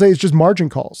lot of people say it's just margin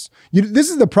calls. This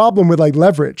is the problem with like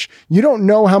leverage. You don't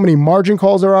know how many margin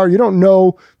calls there are. You don't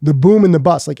know the boom and the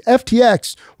bust. Like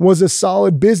FTX was a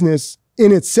solid business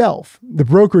in itself, the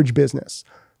brokerage business.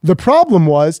 The problem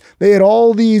was they had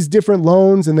all these different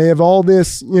loans and they have all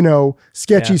this, you know,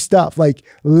 sketchy stuff. Like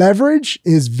leverage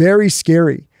is very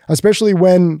scary, especially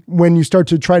when you start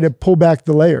to try to pull back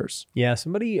the layers. Yeah.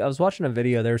 I was watching a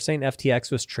video. They were saying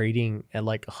FTX was trading at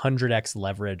like 100x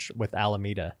leverage with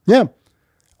Alameda. Yeah.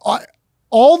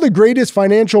 All the greatest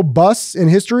financial busts in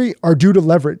history are due to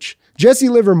leverage. Jesse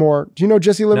Livermore, do you know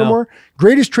Jesse Livermore? No.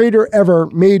 Greatest trader ever,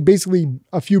 made basically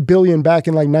a few billion back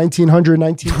in like 1900,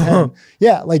 1910.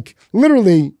 Yeah, like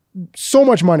literally so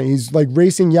much money. He's like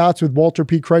racing yachts with Walter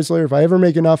P. Chrysler. If I ever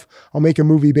make enough, I'll make a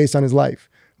movie based on his life.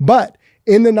 But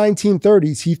in the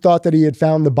 1930s, he thought that he had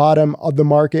found the bottom of the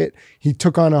market. He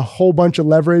took on a whole bunch of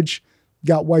leverage,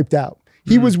 got wiped out.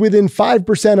 He was within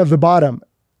 5% of the bottom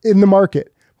in the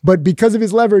market. But because of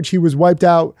his leverage, he was wiped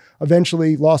out,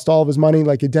 eventually lost all of his money,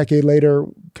 like a decade later,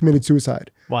 committed suicide.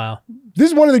 Wow. This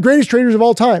is one of the greatest traders of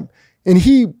all time. And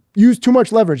he used too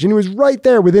much leverage and he was right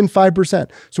there within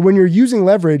 5%. So when you're using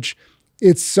leverage,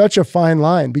 it's such a fine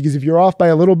line because if you're off by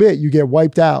a little bit, you get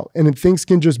wiped out and things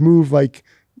can just move like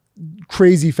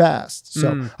crazy fast.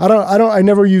 So I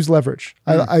never use leverage.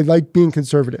 I like being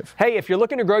conservative. Hey, if you're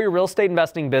looking to grow your real estate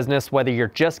investing business, whether you're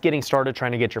just getting started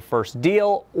trying to get your first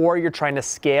deal or you're trying to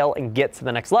scale and get to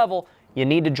the next level, you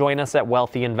need to join us at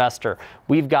Wealthy Investor.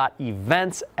 We've got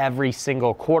events every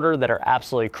single quarter that are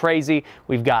absolutely crazy.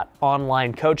 We've got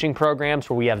online coaching programs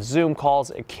where we have Zoom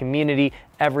calls, a community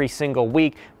every single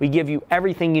week. We give you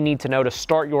everything you need to know to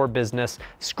start your business,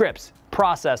 scripts,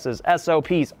 processes,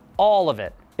 SOPs, all of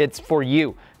it. It's for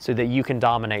you so that you can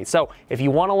dominate. So if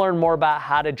you want to learn more about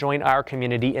how to join our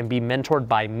community and be mentored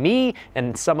by me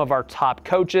and some of our top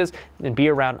coaches and be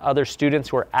around other students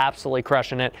who are absolutely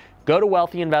crushing it, go to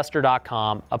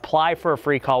wealthyinvestor.com, apply for a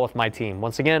free call with my team.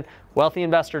 Once again,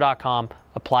 wealthyinvestor.com,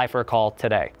 apply for a call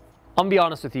today. I'm gonna be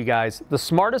honest with you guys, the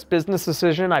smartest business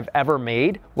decision I've ever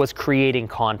made was creating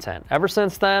content. Ever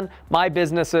since then, my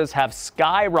businesses have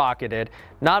skyrocketed,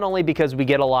 not only because we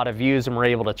get a lot of views and we're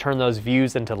able to turn those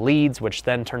views into leads, which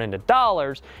then turn into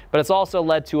dollars, but it's also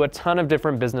led to a ton of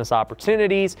different business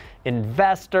opportunities,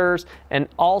 investors, and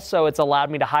also it's allowed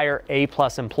me to hire A+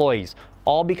 employees,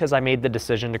 all because I made the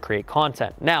decision to create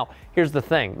content. Now, here's the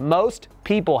thing, most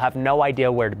people have no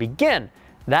idea where to begin.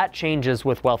 That changes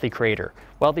with Wealthy Creator.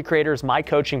 Wealthy Creator is my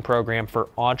coaching program for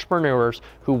entrepreneurs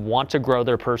who want to grow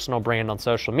their personal brand on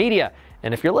social media.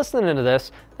 And if you're listening to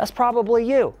this, that's probably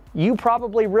you. You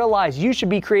probably realize you should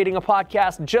be creating a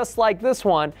podcast just like this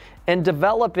one and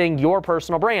developing your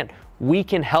personal brand. We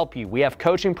can help you. We have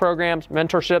coaching programs,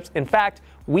 mentorships. In fact,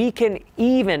 we can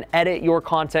even edit your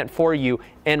content for you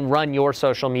and run your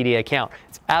social media account.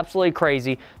 It's absolutely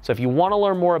crazy. So if you want to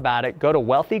learn more about it, go to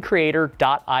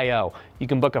wealthycreator.io. You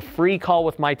can book a free call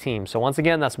with my team. So once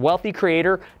again, that's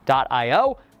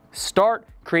wealthycreator.io. Start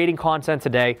creating content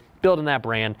today, building that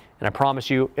brand, and I promise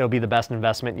you it'll be the best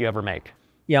investment you ever make.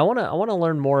 Yeah, I want to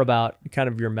learn more about kind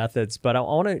of your methods, but I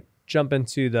want to jump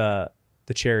into the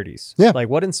charities. Yeah. Like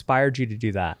what inspired you to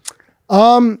do that?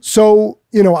 So,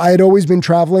 I had always been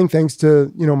traveling thanks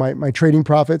to, my trading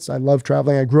profits. I love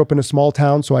traveling. I grew up in a small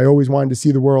town, so I always wanted to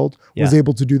see the world, was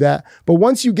able to do that. But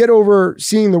once you get over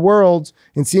seeing the world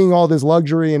and seeing all this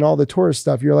luxury and all the tourist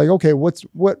stuff, you're like, okay, what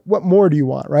more do you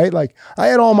want? Right? Like I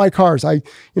had all my cars. I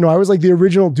was like the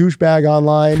original douchebag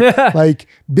online. Like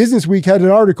Business Week had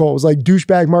an article. It was like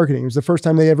douchebag marketing. It was the first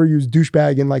time they ever used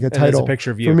douchebag in like a title. It's a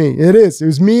picture of you. For me. It is. It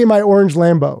was me and my orange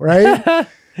Lambo, right?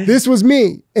 This was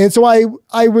me. And so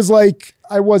I was like,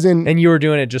 I wasn't. And you were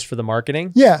doing it just for the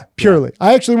marketing? Yeah, purely. Yeah.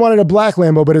 I actually wanted a black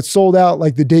Lambo, but it sold out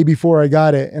like the day before I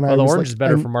got it. And the orange is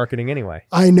better for marketing anyway.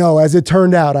 I know. As it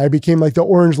turned out, I became like the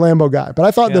orange Lambo guy. But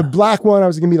I thought the black one, I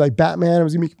was going to be like Batman. I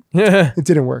was going to be, it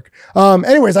didn't work.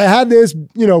 Anyways, I had this,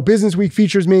 Business Week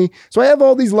features me. So I have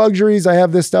all these luxuries. I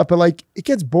have this stuff, but like it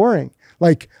gets boring.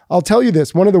 Like I'll tell you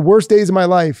this, one of the worst days of my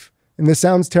life, and this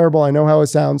sounds terrible. I know how it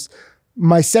sounds.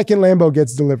 My second Lambo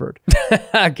gets delivered.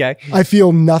 Okay. I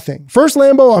feel nothing. First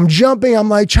Lambo, I'm jumping. I'm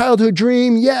like, childhood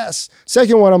dream. Yes.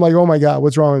 Second one, I'm like, oh my God,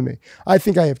 what's wrong with me? I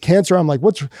think I have cancer. I'm like,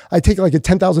 I take like a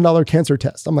 $10,000 cancer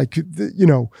test. I'm like,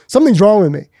 something's wrong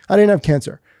with me. I didn't have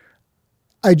cancer.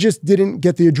 I just didn't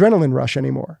get the adrenaline rush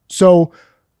anymore. So,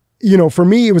 for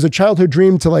me, it was a childhood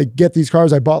dream to like get these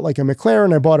cars. I bought like a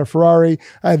McLaren. I bought a Ferrari.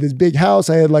 I had this big house.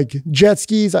 I had like jet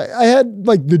skis. I had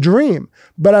like the dream,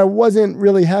 but I wasn't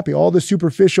really happy. All the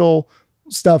superficial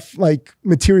stuff, like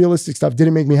materialistic stuff,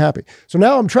 didn't make me happy. So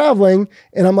now I'm traveling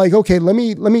and I'm like, okay, let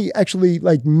me actually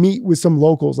like meet with some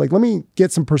locals. Like, let me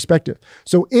get some perspective.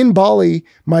 So in Bali,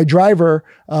 my driver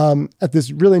at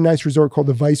this really nice resort called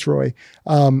the Viceroy.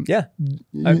 I've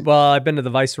been to the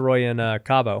Viceroy in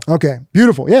Cabo. Okay,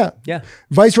 beautiful. Yeah.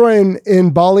 Viceroy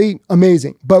in Bali,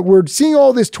 amazing. But we're seeing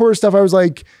all this tourist stuff. I was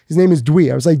like, his name is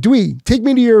Dwi. I was like, Dwi, take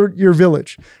me to your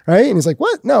village, right? And he's like,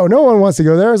 what? No one wants to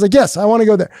go there. I was like, yes, I want to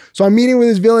go there. So I'm meeting with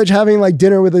his village, having like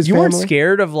dinner with his family. You weren't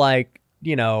scared of like,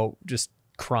 just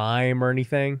crime or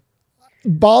anything?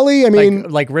 Bali, I mean,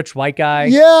 like rich white guy.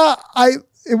 Yeah,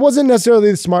 it wasn't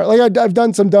necessarily smart. Like I've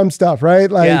done some dumb stuff, right?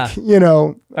 Like,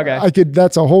 okay.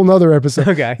 That's a whole nother episode.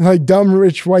 Okay. Like dumb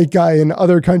rich white guy in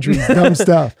other countries, dumb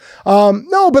stuff.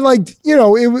 No, but like,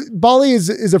 Bali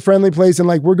is a friendly place. And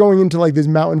like, we're going into like these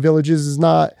mountain villages is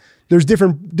not, there's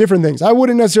different things. I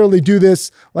wouldn't necessarily do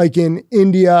this like in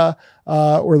India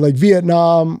or like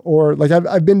Vietnam, or like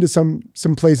I've been to some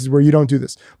places where you don't do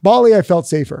this. Bali, I felt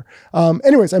safer.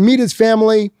 Anyways, I meet his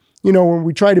family. you know, when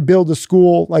we try to build a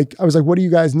school, like I was like, what do you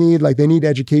guys need? Like they need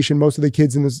education. Most of the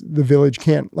kids in the village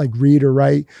can't like read or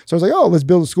write. So I was like, oh, let's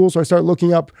build a school. So I started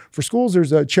looking up for schools.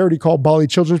 There's a charity called Bali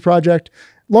Children's Project.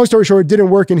 Long story short, it didn't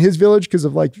work in his village because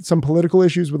of like some political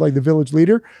issues with like the village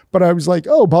leader. But I was like,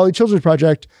 oh, Bali Children's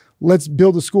Project, let's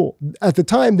build a school. At the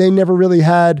time, they never really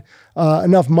had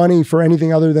enough money for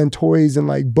anything other than toys and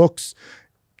like books.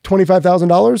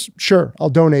 $25,000, sure, I'll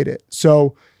donate it.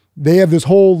 So they have this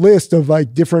whole list of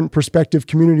like different prospective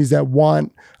communities that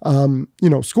want, you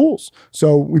know, schools.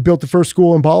 So we built the first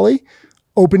school in Bali,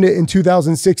 opened it in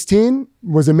 2016,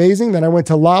 was amazing. Then I went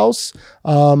to Laos.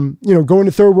 You know, going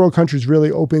to third world countries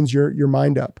really opens your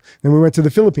mind up. Then we went to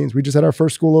the Philippines. We just had our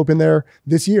first school open there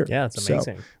this year. Yeah, it's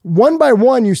amazing. So, one by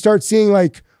one, you start seeing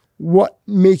like what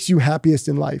makes you happiest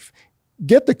in life.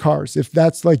 Get the cars if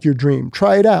that's like your dream.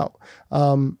 Try it out.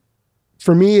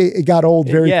 For me, it got old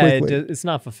very quickly. It's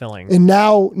not fulfilling. And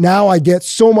now I get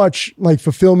so much like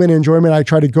fulfillment and enjoyment. I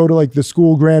try to go to like the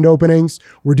school grand openings.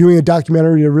 We're doing a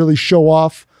documentary to really show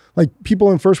off like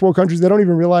people in first world countries. They don't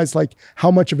even realize like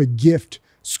how much of a gift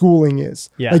schooling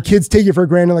is. Yeah. Like kids take it for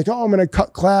granted. Like, oh, I'm going to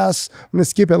cut class. I'm going to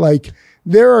skip it. Like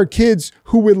there are kids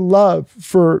who would love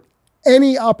for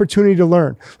any opportunity to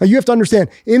learn. Like you have to understand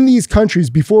in these countries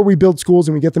before we build schools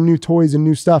and we get them new toys and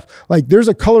new stuff, like there's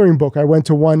a coloring book. I went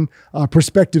to one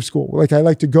prospective school. Like I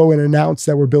like to go and announce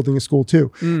that we're building a school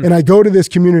too. And I go to this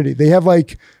community. They have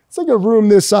like, it's like a room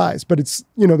this size, but it's,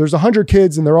 you know, there's 100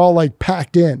 kids and they're all like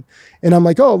packed in. And I'm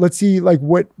like, oh, let's see like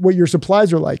what your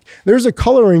supplies are like. There's a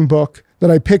coloring book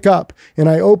that I pick up and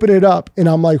I open it up and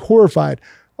I'm like horrified.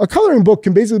 A coloring book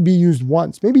can basically be used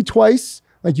once, maybe twice.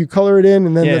 Like you color it in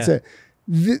and then that's it.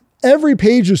 Every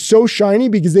page is so shiny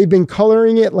because they've been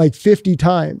coloring it like 50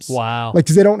 times. Wow. Like,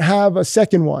 cause they don't have a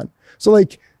second one. So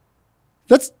like,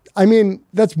 that's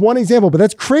one example, but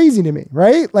that's crazy to me,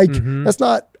 right? Like that's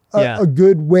not a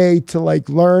good way to like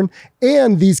learn.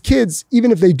 And these kids,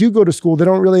 even if they do go to school, they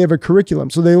don't really have a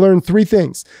curriculum. So they learn 3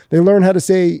 things. They learn how to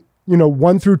say, you know,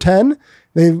 1 through 10.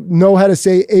 They know how to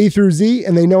say A through Z,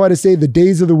 and they know how to say the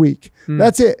days of the week.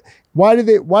 That's it. Why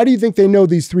do you think they know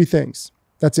these 3 things?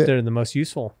 That's it. They're the most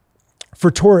useful.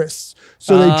 For tourists.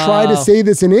 So they try to say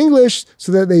this in English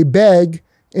so that they beg,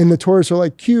 and the tourists are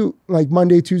like cute, like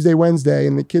Monday, Tuesday, Wednesday,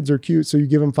 and the kids are cute. So you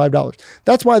give them $5.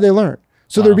 That's why they learn.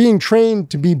 So they're being trained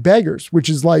to be beggars, which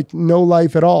is like no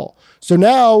life at all. So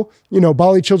now, you know,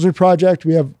 Bali Children's Project,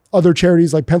 we have other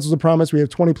charities like Pencils of Promise. We have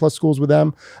 20 plus schools with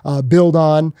them. Build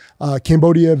On,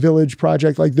 Cambodia Village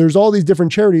Project. Like there's all these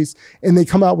different charities and they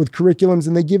come out with curriculums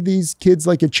and they give these kids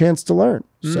like a chance to learn.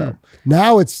 So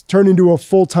now it's turned into a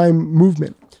full-time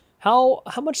movement. How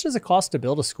much does it cost to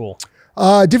build a school?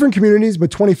 Different communities,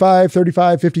 but 25,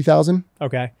 35, 50,000.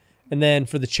 Okay. And then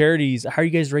for the charities, how are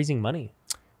you guys raising money?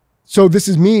 So this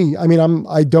is me. I mean,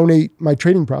 I donate my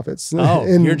trading profits. Oh,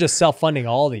 and you're just self-funding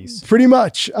all these. Pretty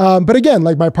much. But again,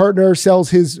 like my partner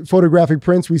sells his photographic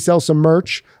prints. We sell some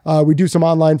merch. We do some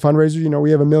online fundraisers. You know,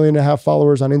 we have 1.5 million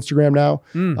followers on Instagram now.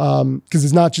 Because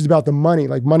it's not just about the money.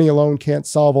 Like money alone can't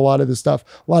solve a lot of this stuff.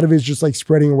 A lot of it is just like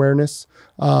spreading awareness.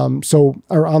 So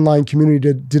our online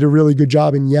community did a really good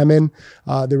job in Yemen.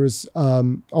 There was a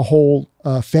whole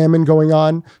famine going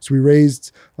on. So we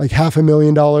raised like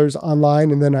 $500,000 online,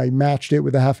 and then I matched it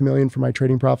with $500,000 for my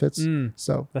trading profits.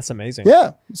 So that's amazing.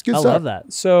 Yeah, it's good I stuff. love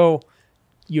that. So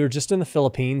you're just in the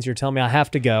Philippines. You're telling me I have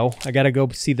to go. I got to go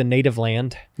see the native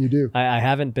land. You do. I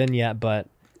haven't been yet, but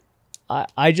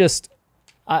I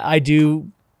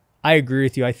agree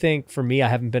with you. I think for me, I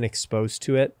haven't been exposed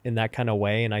to it in that kind of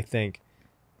way. And I think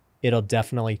it'll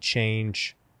definitely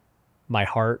change my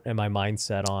heart and my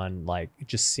mindset on like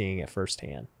just seeing it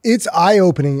firsthand. It's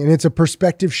eye-opening and it's a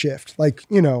perspective shift. Like,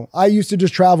 you know, I used to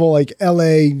just travel like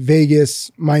LA,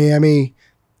 Vegas, Miami,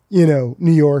 you know,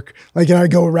 New York, like, and I'd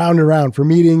go around and around for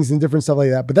meetings and different stuff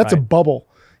like that. But that's a bubble,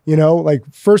 you know, like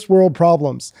first world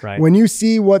problems. When you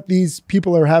see what these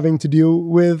people are having to deal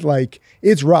with, like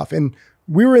it's rough. And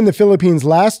we were in the Philippines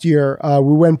last year.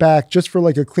 We went back just for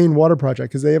like a clean water project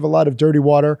because they have a lot of dirty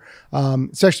water.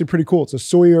 It's actually pretty cool. It's a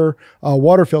Sawyer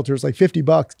water filter. It's like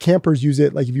 $50. Campers use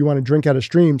it like if you want to drink out of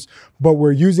streams, but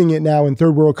we're using it now in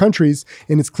third world countries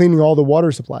and it's cleaning all the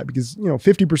water supply because, you know,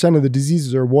 50% of the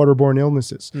diseases are waterborne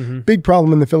illnesses. Big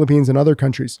problem in the Philippines and other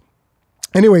countries.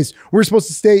 Anyways, we were supposed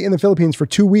to stay in the Philippines for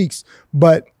 2 weeks,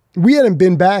 but we hadn't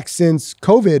been back since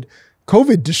COVID.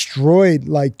 COVID destroyed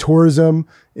like tourism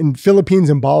in Philippines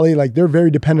and Bali. Like they're very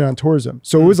dependent on tourism.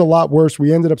 So it was a lot worse.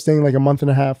 We ended up staying like a month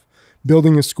and a half,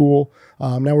 building a school.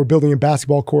 Now we're building a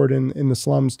basketball court in the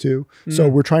slums too. So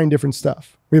we're trying different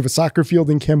stuff. We have a soccer field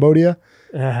in Cambodia.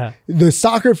 Uh-huh. The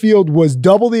soccer field was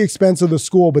double the expense of the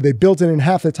school, but they built it in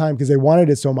half the time because they wanted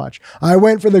it so much. I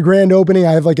went for the grand opening.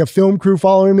 I have like a film crew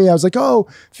following me. I was like, oh,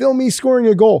 film me scoring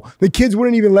a goal. The kids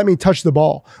wouldn't even let me touch the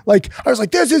ball. Like, I was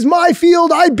like, this is my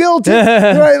field. I built it.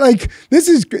 Right? Like,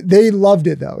 they loved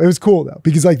it though. It was cool though,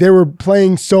 because like they were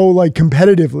playing so like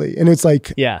competitively, and it's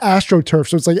like AstroTurf.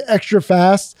 So it's like extra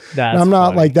fast. And I'm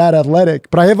not like that athletic,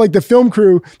 but I have like the film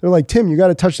crew. They're like, Tim, you got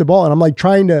to touch the ball. And I'm like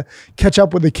trying to catch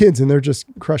up with the kids, and they're just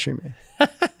crushing me.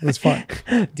 It's fun.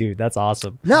 Dude, that's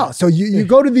awesome. No, so you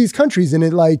go to these countries and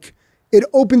it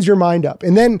opens your mind up.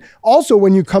 And then also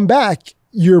when you come back,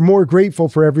 you're more grateful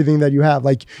for everything that you have.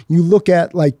 Like you look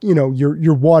at like, you know,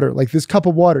 your water, like this cup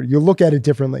of water, you look at it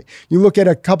differently. You look at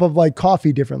a cup of like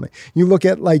coffee differently. You look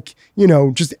at like, you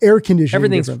know, just air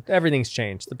conditioning. Everything's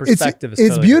changed. The perspective is it's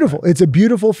totally beautiful. different. It's a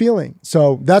beautiful feeling.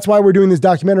 So that's why we're doing this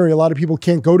documentary. A lot of people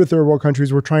can't go to third world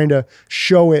countries. We're trying to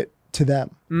show it to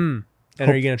them. And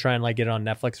are you going to try and like get it on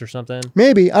Netflix or something?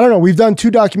 Maybe. I don't know. We've done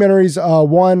 2 documentaries,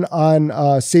 one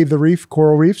on Save the Reef,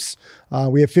 coral reefs.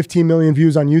 We have 15 million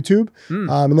views on YouTube.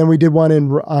 And then we did one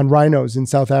on rhinos in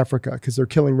South Africa because they're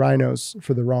killing rhinos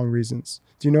for the wrong reasons.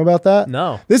 Do you know about that?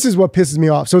 No. This is what pisses me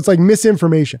off. So it's like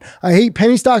misinformation. I hate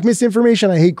penny stock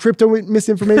misinformation. I hate crypto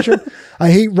misinformation.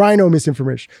 I hate rhino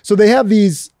misinformation. So they have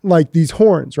these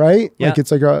horns, right? Yeah. Like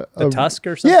it's like a tusk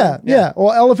or something? Yeah.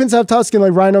 Well, elephants have tusks and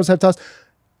like rhinos have tusks.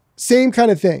 Same kind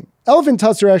of thing. Elephant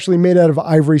tusks are actually made out of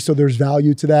ivory, so there's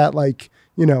value to that. Like,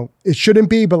 you know, it shouldn't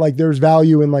be, but like there's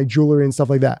value in like jewelry and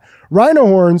stuff like that. Rhino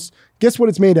horns, guess what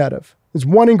it's made out of? It's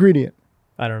one ingredient.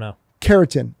 I don't know.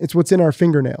 Keratin. It's what's in our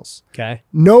fingernails. Okay.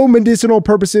 No medicinal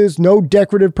purposes, no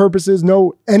decorative purposes,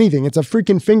 no anything. It's a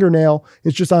freaking fingernail.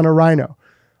 It's just on a rhino.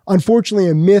 Unfortunately,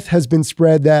 a myth has been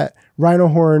spread that rhino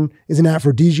horn is an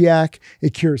aphrodisiac.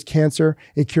 It cures cancer.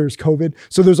 It cures COVID.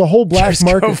 So there's a whole black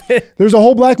market. There's a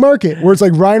whole black market where it's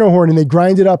like rhino horn and they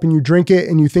grind it up and you drink it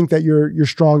and you think that you're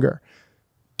stronger.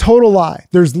 Total lie.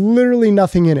 There's literally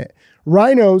nothing in it.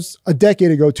 Rhinos a decade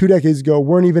ago, 2 decades ago,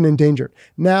 weren't even endangered.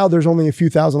 Now there's only a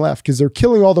few thousand left because they're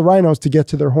killing all the rhinos to get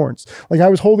to their horns. Like I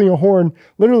was holding a horn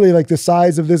literally like the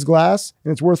size of this glass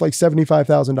and it's worth like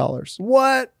 $75,000.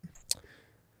 What?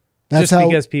 That's just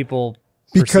because people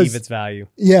perceive its value.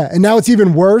 Yeah. And now it's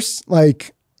even worse.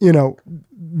 Like, you know,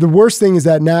 the worst thing is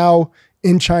that now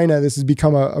in China, this has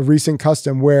become a recent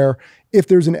custom where if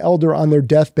there's an elder on their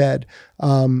deathbed,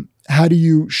 how do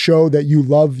you show that you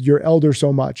love your elder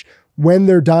so much? When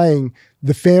they're dying,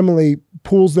 the family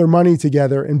pools their money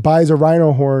together and buys a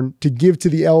rhino horn to give to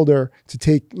the elder to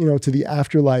take, you know, to the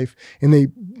afterlife. And they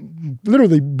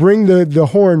literally bring the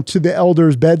horn to the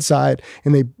elder's bedside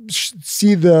and they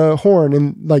see the horn.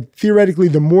 And like theoretically,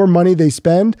 the more money they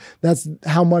spend, that's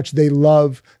how much they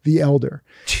love the elder.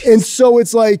 And so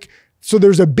it's like, so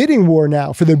there's a bidding war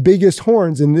now for the biggest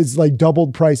horns and it's like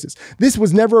doubled prices. This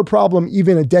was never a problem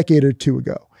even a decade or 2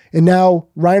 ago. And now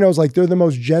rhinos, like they're the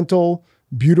most gentle,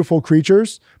 beautiful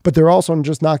creatures, but they're also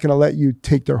just not going to let you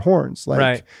take their horns.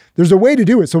 Like there's a way to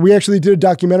do it. So we actually did a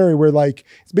documentary where like,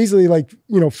 it's basically like,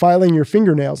 you know, filing your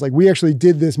fingernails. Like we actually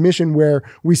did this mission where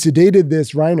we sedated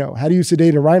this rhino. How do you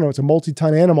sedate a rhino? It's a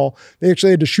multi-ton animal. They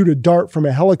actually had to shoot a dart from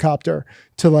a helicopter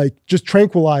to like just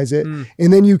tranquilize it.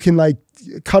 And then you can like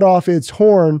cut off its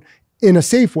horn in a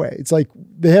safe way. It's like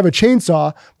they have a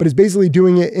chainsaw, but it's basically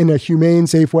doing it in a humane,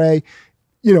 safe way.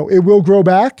 You know, it will grow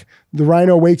back. The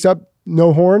rhino wakes up,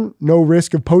 no horn, no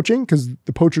risk of poaching because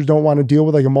the poachers don't want to deal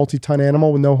with like a multi-ton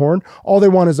animal with no horn. All they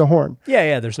want is a horn.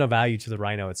 Yeah. There's no value to the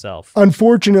rhino itself.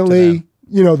 Unfortunately,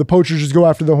 you know, the poachers just go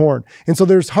after the horn. And so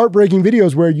there's heartbreaking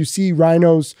videos where you see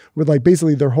rhinos with like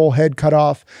basically their whole head cut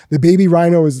off. The baby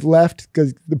rhino is left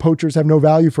because the poachers have no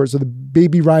value for it. So the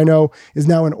baby rhino is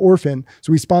now an orphan.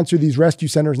 So we sponsor these rescue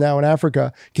centers now in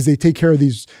Africa because they take care of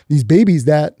these babies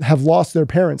that have lost their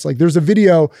parents. Like there's a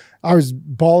video, I was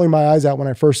bawling my eyes out when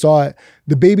I first saw it.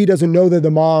 The baby doesn't know that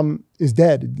the mom is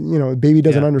dead. You know, the baby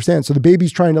doesn't understand. So the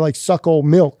baby's trying to like suckle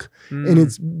milk and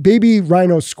it's baby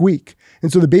rhinos squeak.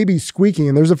 And so the baby's squeaking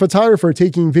and there's a photographer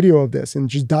taking video of this and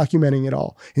just documenting it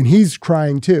all. And he's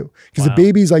crying too because the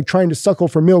baby's like trying to suckle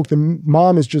for milk. The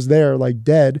mom is just there like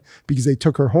dead because they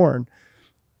took her horn.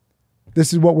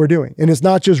 This is what we're doing. And it's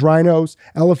not just rhinos.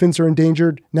 Elephants are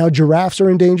endangered. Now giraffes are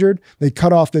endangered. They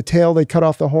cut off the tail. They cut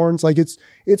off the horns. Like it's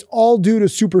all due to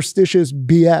superstitious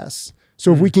BS.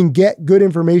 So if we can get good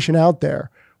information out there,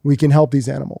 we can help these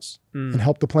animals and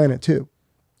help the planet too.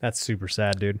 That's super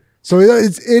sad, dude. So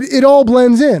it all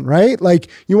blends in, right? Like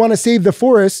you want to save the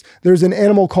forest. There's an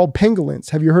animal called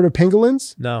pangolins. Have you heard of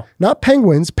pangolins? No. Not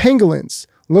penguins, pangolins.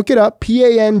 Look it up,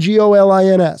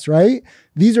 pangolins, right?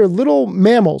 These are little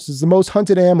mammals. It's the most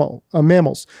hunted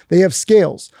mammals. They have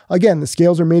scales. Again, the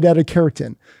scales are made out of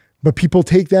keratin. But people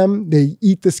take them, they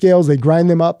eat the scales, they grind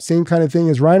them up, same kind of thing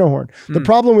as rhino horn. The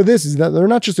problem with this is that they're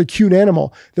not just a cute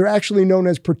animal, they're actually known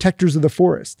as protectors of the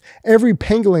forest. Every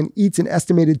pangolin eats an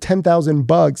estimated 10,000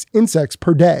 bugs, insects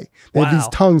per day. They have these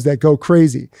tongues that go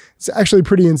crazy. It's actually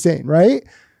pretty insane, right?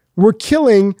 We're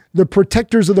killing the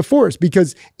protectors of the forest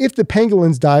because if the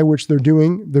pangolins die, which they're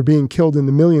doing, they're being killed in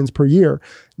the millions per year.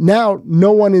 Now,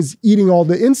 no one is eating all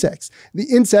the insects. The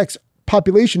insects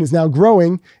population is now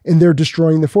growing and they're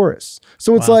destroying the forests.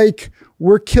 So it's like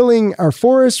we're killing our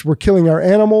forests, we're killing our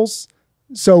animals.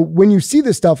 So when you see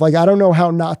this stuff, like I don't know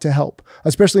how not to help,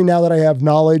 especially now that I have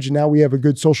knowledge and now we have a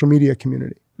good social media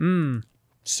community.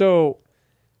 So,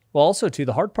 well, also too,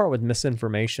 the hard part with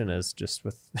misinformation is just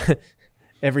with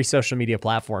every social media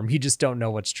platform, you just don't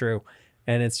know what's true.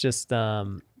 And it's just,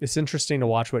 it's interesting to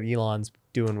watch what Elon's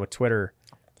doing with Twitter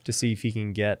to see if he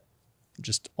can get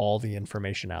just all the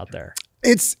information out there.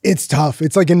 It's tough.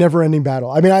 It's like a never ending battle.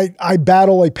 I mean, I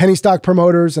battle like penny stock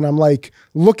promoters and I'm like,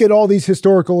 look at all these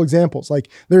historical examples. Like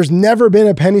there's never been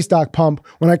a penny stock pump.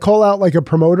 When I call out like a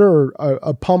promoter or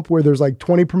a pump where there's like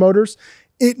 20 promoters,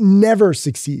 it never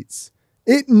succeeds.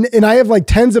 And I have like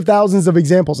tens of thousands of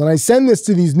examples and I send this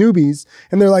to these newbies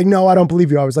and they're like, no, I don't believe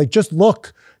you. I was like, just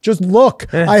look.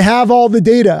 I have all the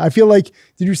data. I feel like,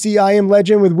 did you see I Am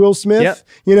Legend with Will Smith? Yep.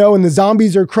 You know, and the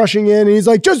zombies are crushing in and he's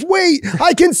like, just wait,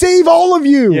 I can save all of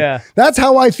you. Yeah. That's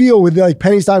how I feel with like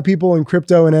penny stock people and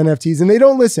crypto and NFTs, and they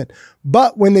don't listen.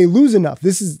 But when they lose enough,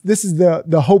 this is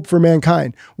the hope for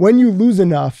mankind. When you lose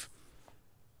enough,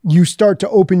 you start to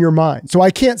open your mind. So I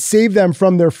can't save them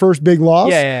from their first big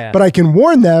loss, but I can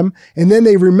warn them and then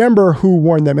they remember who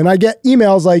warned them. And I get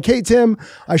emails like, hey, Tim,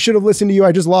 I should have listened to you.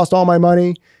 I just lost all my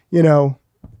money. You know,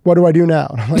 what do I do now?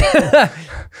 And I'm like,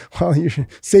 well, you should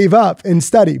save up and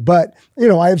study. But, you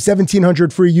know, I have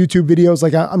 1,700 free YouTube videos.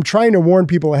 Like I'm trying to warn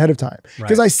people ahead of time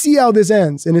because I see how this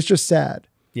ends and it's just sad.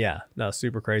 Yeah, no,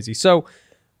 super crazy. So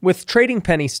with trading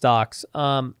penny stocks,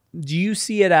 do you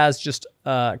see it as just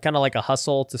kind of like a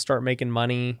hustle to start making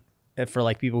money for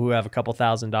like people who have a couple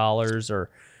 $1,000s or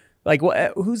like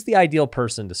who's the ideal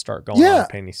person to start going on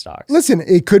penny stocks? Listen,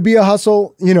 it could be a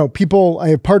hustle. You know, I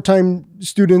have part-time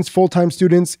students, full-time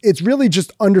students. It's really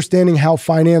just understanding how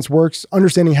finance works,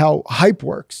 understanding how hype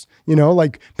works. You know,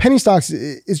 like penny stocks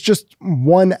is just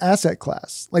one asset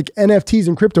class. Like NFTs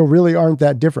and crypto really aren't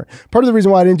that different. Part of the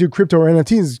reason why I didn't do crypto or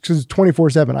NFTs is because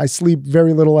 24/7. I sleep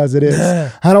very little as it is.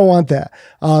 I don't want that.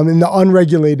 And the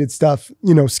unregulated stuff,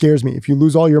 you know, scares me. If you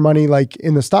lose all your money, like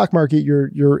in the stock market,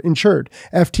 you're insured.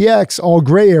 FTX, all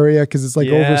gray area because it's like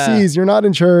overseas, you're not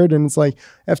insured. And it's like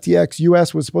FTX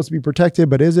US was supposed to be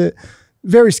protected, but is it?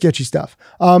 Very sketchy stuff.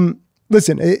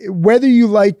 Listen, whether you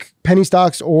like penny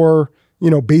stocks or you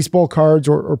know, baseball cards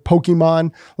or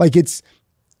Pokemon, like it's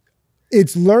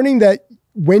learning that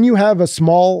when you have a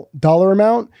small dollar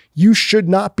amount, you should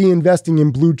not be investing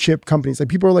in blue chip companies. Like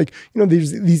people are like, you know,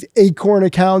 there's these Acorn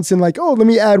accounts and like, oh, let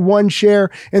me add one share.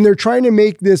 And they're trying to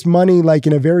make this money like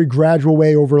in a very gradual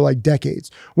way over like decades.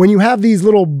 When you have these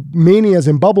little manias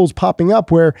and bubbles popping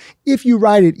up where if you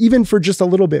ride it, even for just a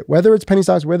little bit, whether it's penny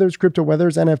stocks, whether it's crypto, whether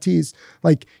it's NFTs,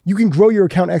 like you can grow your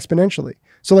account exponentially.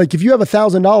 So like if you have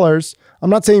 $1,000, I'm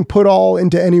not saying put all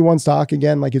into any one stock.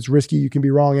 Again, like it's risky. You can be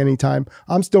wrong anytime.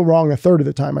 I'm still wrong a third of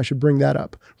the time. I should bring that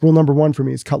up. Rule number one for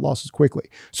me is cut losses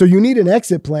quickly. So you need an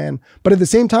exit plan, but at the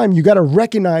same time, you got to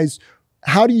recognize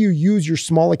how do you use your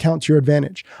small account to your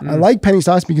advantage? I like penny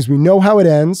stocks because we know how it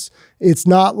ends. It's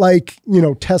not like, you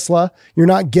know, Tesla. You're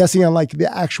not guessing on like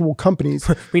the actual companies.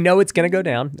 We know it's going to go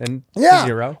down and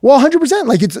zero. Well, 100%.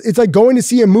 Like it's like going to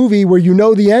see a movie where you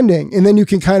know the ending and then you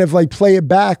can kind of like play it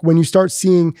back when you start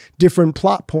seeing different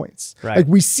plot points. Right. Like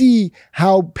we see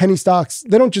how penny stocks,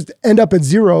 they don't just end up at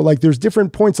zero. Like there's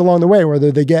different points along the way,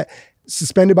 whether they get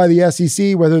suspended by the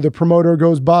SEC, whether the promoter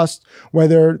goes bust,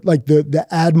 whether like the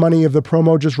ad money of the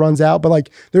promo just runs out. But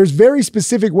like there's very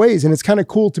specific ways and it's kind of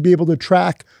cool to be able to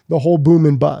track the whole boom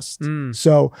and bust.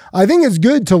 So I think it's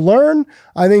good to learn.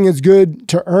 I think it's good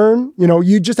to earn. You know,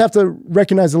 you just have to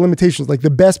recognize the limitations. Like the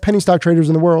best penny stock traders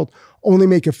in the world only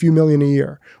make a few million a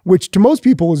year, which to most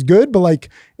people is good. But like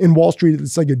in Wall Street,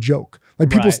 it's like a joke. Like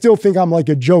people still think I'm like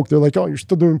a joke. They're like, oh, you're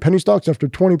still doing penny stocks after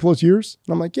 20 plus years?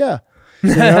 And I'm like, yeah.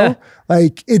 You know,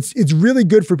 like it's really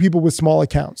good for people with small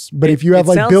accounts. But if you have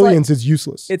like billions, it's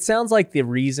useless. It sounds like the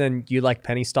reason you like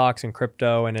penny stocks and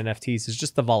crypto and NFTs is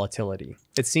just the volatility.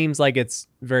 It seems like it's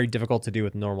very difficult to do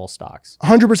with normal stocks.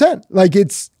 100%. Like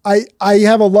I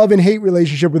have a love and hate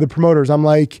relationship with the promoters. I'm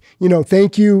like, you know,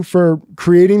 thank you for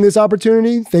creating this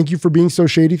opportunity. Thank you for being so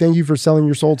shady. Thank you for selling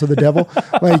your soul to the devil.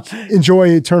 Like, enjoy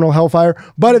eternal hellfire.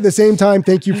 But at the same time,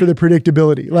 thank you for the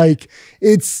predictability. Like,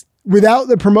 it's without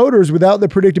the promoters, without the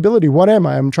predictability, what am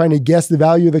I? I'm trying to guess the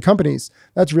value of the companies.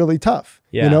 That's really tough.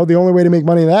 Yeah. You know, the only way to make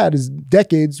money in that is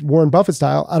decades, Warren Buffett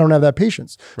style. I don't have that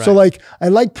patience. Right. So like, I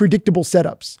like predictable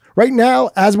setups. Right now,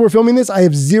 as we're filming this, I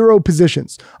have 0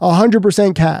 positions,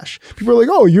 100% cash. People are like,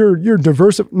 oh, you're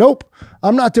diversified. Nope,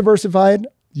 I'm not diversified.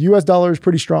 The US dollar is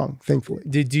pretty strong, thankfully.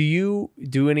 Do you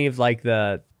do any of like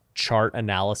the chart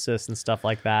analysis and stuff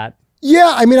like that?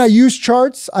 Yeah, I mean, I use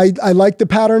charts. I like the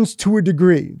patterns to a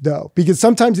degree, though, because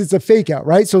sometimes it's a fake out,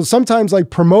 right? So sometimes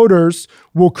like promoters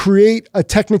will create a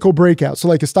technical breakout. So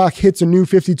like a stock hits a new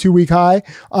 52-week high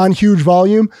on huge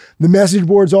volume. The message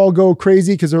boards all go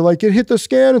crazy because they're like, it hit the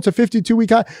scan, it's a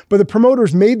 52-week high. But the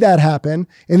promoters made that happen.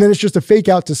 And then it's just a fake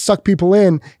out to suck people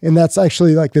in. And that's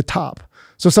actually like the top.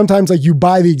 So sometimes like you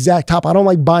buy the exact top. I don't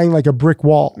like buying like a brick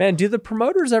wall. Man, do the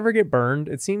promoters ever get burned?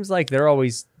 It seems like they're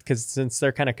always, because since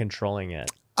they're kind of controlling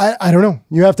it. I don't know.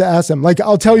 You have to ask them. Like,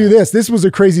 I'll tell you this. This was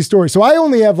a crazy story. So I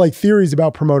only have like theories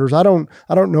about promoters. I don't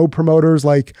know promoters.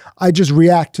 Like, I just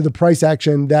react to the price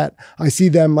action that I see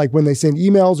them like when they send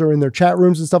emails or in their chat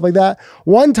rooms and stuff like that.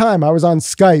 One time I was on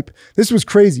Skype. This was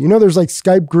crazy. You know, there's like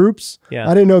Skype groups. Yeah.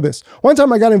 I didn't know this. One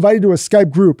time I got invited to a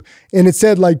Skype group and it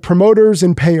said like promoters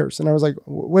and payers. And I was like,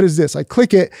 what is this? I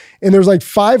click it and there's like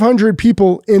 500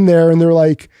 people in there and they're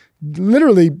like,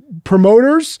 literally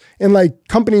promoters and like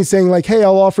companies saying like, hey,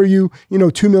 I'll offer you,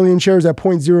 2 million shares at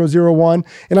 0.001.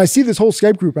 And I see this whole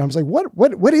Skype group and I was like,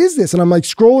 what is this? And I'm like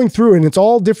scrolling through and it's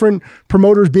all different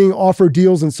promoters being offered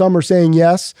deals and some are saying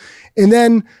yes. And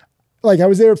then like I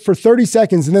was there for 30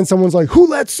 seconds and then someone's like, who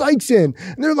let Sykes in?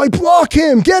 And they're like, block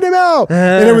him, get him out.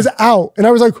 And it was out. And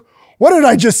I was like, what did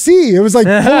I just see? It was like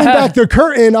pulling back the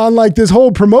curtain on like this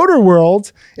whole promoter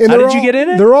world. And how did you get in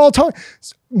it? They're all talking.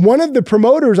 One of the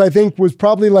promoters, I think, was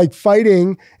probably like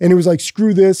fighting and it was like,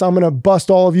 screw this. I'm going to bust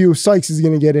all of you. Sykes is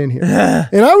going to get in here.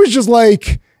 And I was just like,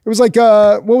 it was like,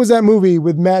 what was that movie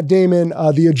with Matt Damon,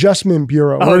 The Adjustment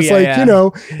Bureau, where it's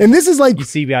and this is like, you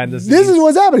see behind the scenes. This is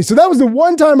what's happening. So that was the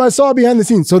one time I saw behind the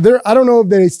scenes. So there, I don't know if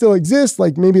they still exist.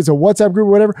 Like maybe it's a WhatsApp group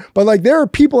or whatever, but like there are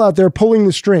people out there pulling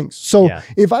the strings. So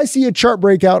if I see a chart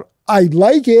breakout, I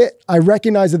like it. I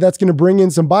recognize that that's going to bring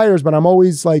in some buyers, but I'm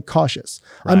always like cautious.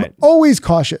 Right. I'm always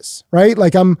cautious, right?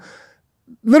 Like I'm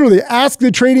literally ask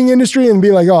the trading industry and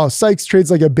be like, oh, Sykes trades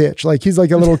like a bitch. Like he's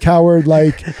like a little coward.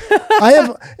 Like I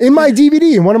have in my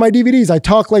DVD, in one of my DVDs, I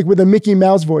talk like with a Mickey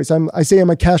Mouse voice. I say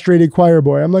I'm a castrated choir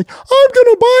boy. I'm like, I'm going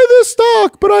to buy this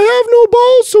stock, but I have no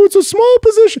balls. So it's a small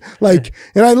position. Like,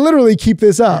 and I literally keep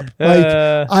this up. Like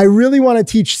I really want to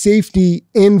teach safety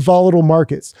in volatile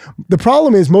markets. The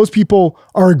problem is most people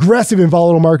are aggressive in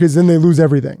volatile markets and they lose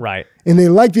everything. Right. And they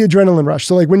like the adrenaline rush.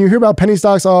 So like when you hear about penny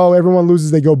stocks, oh, everyone loses,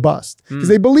 they go bust because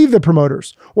they believe the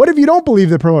promoters. What if you don't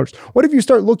believe the promoters? What if you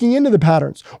start looking into the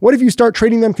patterns? What if you start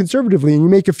trading them conservatively and you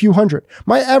make a few hundred?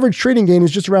 My average trading gain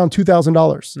is just around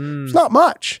 $2,000. It's not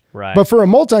much. Right. But for a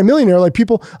multimillionaire, like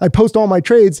people, I post all my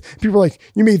trades. People are like,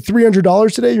 you made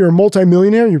 $300 today. You're a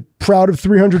multimillionaire. You're proud of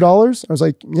 $300. I was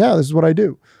like, yeah, this is what I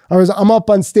do. I'm up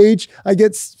on stage. I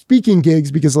get speaking gigs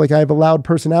because like I have a loud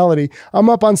personality. I'm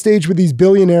up on stage with these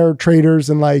billionaire traders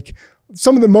and like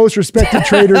some of the most respected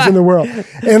traders in the world.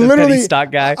 And literally penny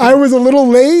stock guy. I was a little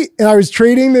late and I was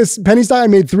trading this penny stock. I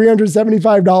made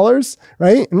 $375,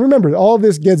 right? And remember, all of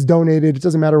this gets donated. It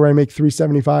doesn't matter where I make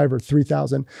 $375 or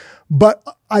 $3,000, but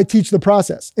I teach the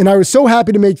process. And I was so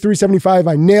happy to make $375.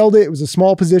 I nailed it. It was a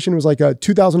small position. It was like a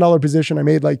 $2,000 position. I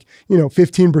made like,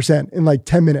 15% in like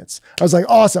 10 minutes. I was like,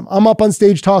 awesome. I'm up on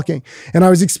stage talking. And I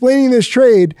was explaining this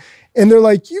trade and they're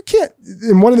like, you can't,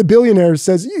 and one of the billionaires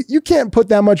says, you can't put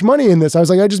that much money in this. I was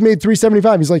like, I just made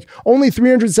 $375. He's like, only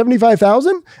 $375,000?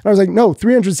 And I was like, no,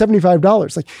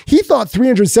 $375. Like he thought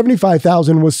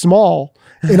 $375,000 was small.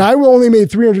 And I only made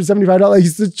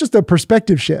 $375. It's just a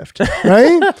perspective shift,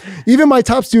 right? Even my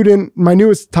top student, my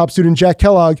newest top student, Jack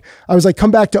Kellogg, I was like,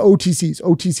 come back to OTCs.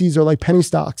 OTCs are like penny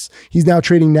stocks. He's now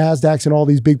trading NASDAQs and all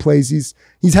these big plays.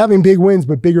 He's having big wins,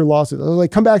 but bigger losses. I was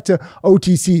like, come back to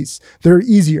OTCs. They're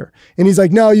easier. And he's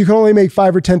like, no, you can only make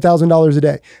 $5,000 or $10,000 a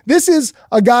day. This is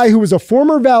a guy who was a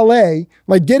former valet,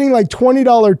 like getting like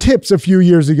 $20 tips a few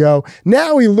years ago.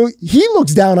 Now he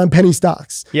looks down on penny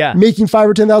stocks, making $5,000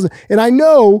 or $10,000. And I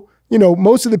know, you know,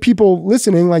 most of the people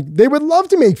listening, like they would love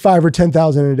to make 5 or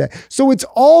 10,000 in a day. So it's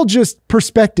all just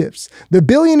perspectives. The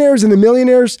billionaires and the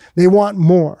millionaires, they want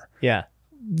more. Yeah.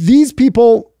 These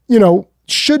people, you know,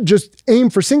 should just aim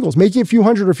for singles. Making a few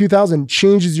hundred or a few thousand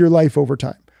changes your life over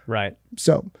time. Right.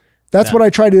 So that's what I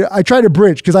try to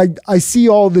bridge, because I see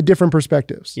all the different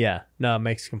perspectives. Yeah. No, it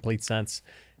makes complete sense.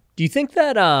 Do you think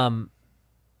that,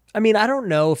 I mean, I don't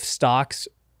know if stocks,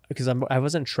 because I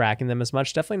wasn't tracking them as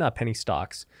much, definitely not penny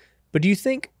stocks, but do you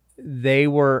think they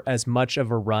were as much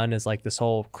of a run as like this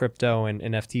whole crypto and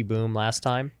NFT boom last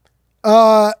time?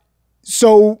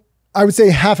 So I would say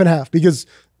half and half, because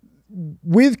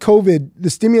with COVID, the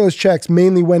stimulus checks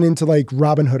mainly went into like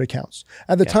Robinhood accounts.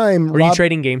 At the time, were you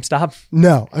trading GameStop?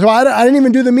 No. So I didn't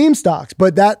even do the meme stocks,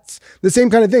 but that's the same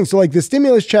kind of thing. So like the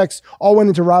stimulus checks all went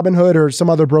into Robinhood or some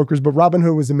other brokers, but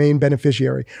Robinhood was the main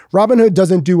beneficiary. Robinhood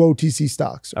doesn't do OTC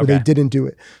stocks, or they didn't do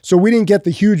it. So we didn't get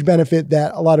the huge benefit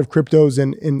that a lot of cryptos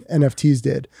and NFTs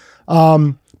did.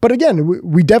 But again,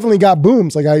 we definitely got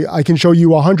booms. Like I can show you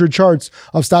 100 charts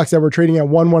of stocks that were trading at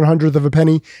 1/100th of a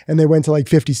penny, and they went to like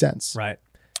 50 cents. Right.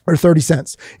 Or 30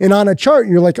 cents. And on a chart,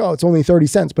 you're like, oh, it's only 30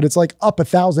 cents, but it's like up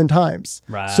 1,000 times.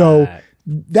 Right. So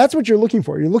that's what you're looking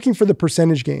for. You're looking for the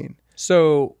percentage gain.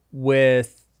 So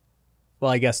with,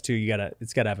 well, I guess too,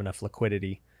 it's gotta have enough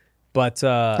liquidity. But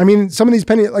I mean, some of these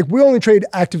penny, like we only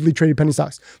actively traded penny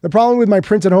stocks. The problem with my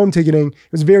printed home ticketing,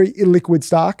 it was very illiquid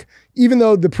stock. Even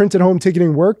though the printed home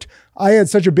ticketing worked, I had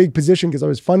such a big position because I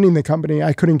was funding the company,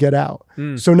 I couldn't get out.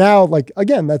 So now, like,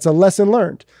 again, that's a lesson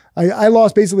learned. I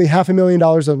lost basically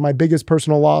 $500,000 of my biggest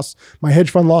personal loss. My hedge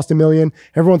fund lost $1 million.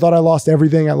 Everyone thought I lost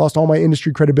everything. I lost all my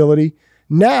industry credibility.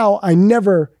 Now I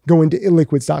never go into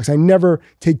illiquid stocks. I never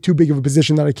take too big of a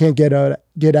position that I can't get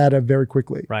out of very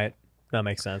quickly. Right. That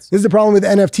makes sense. This is the problem with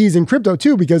NFTs and crypto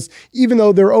too, because even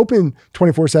though they're open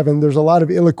 24/7, there's a lot of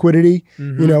illiquidity.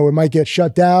 You know, it might get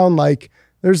shut down. Like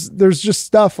there's just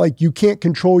stuff like you can't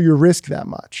control your risk that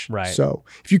much. Right. So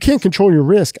if you can't control your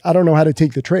risk, I don't know how to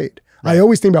take the trade. Right. I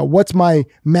always think about what's my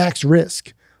max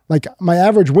risk. Like my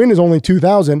average win is only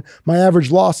 2,000. My average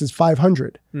loss is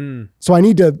 500. So I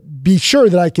need to be sure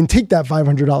that I can take that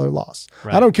 $500 loss.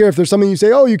 Right. I don't care if there's something you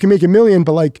say, oh, you can make $1 million,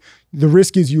 but like the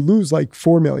risk is you lose like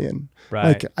 4 million. Right.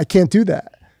 Like I can't do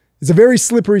that. It's a very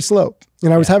slippery slope.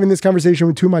 And I was having this conversation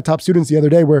with 2 of my top students the other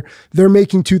day where they're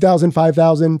making 2,000,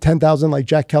 5,000, 10,000 like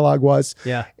Jack Kellogg was.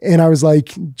 Yeah. And I was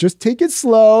like, just take it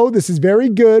slow. This is very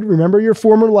good. Remember your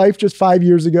former life just 5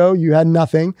 years ago, you had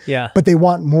nothing. Yeah. But they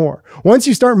want more. Once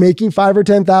you start making 5 or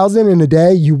 10,000 in a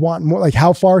day, you want more. Like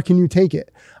how far can you take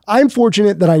it? I'm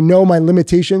fortunate that I know my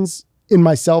limitations in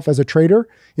myself as a trader.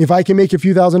 If I can make a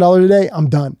few $1,000s a day, I'm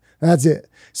done. That's it.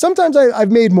 Sometimes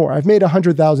I've made more. I've made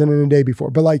 100,000 in a day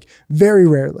before, but like very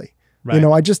rarely. Right. You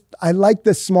know, I like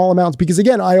the small amounts because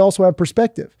again, I also have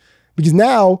perspective because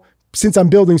now since I'm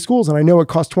building schools and I know it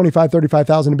costs 25,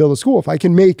 35,000 to build a school, if I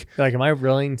can make like, am I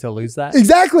willing to lose that?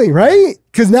 Exactly. Right.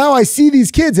 Cause now I see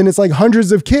these kids and it's like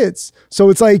hundreds of kids.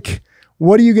 So it's like,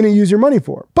 what are you going to use your money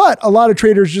for? But a lot of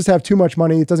traders just have too much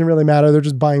money. It doesn't really matter. They're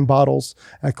just buying bottles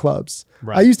at clubs.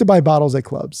 Right. I used to buy bottles at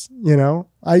clubs. You know,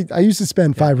 I used to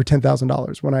spend $5,000 or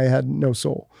 $10,000 when I had no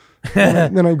soul.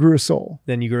 Then I grew a soul.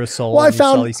 Then you grew a soul. Well, I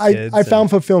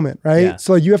found fulfillment, right? Yeah.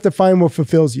 So like you have to find what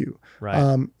fulfills you.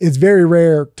 Right. It's very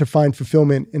rare to find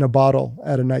fulfillment in a bottle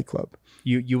at a nightclub.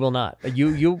 You will not.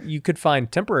 You could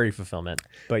find temporary fulfillment,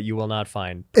 but you will not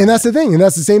find. And that's the thing. And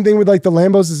that's the same thing with like the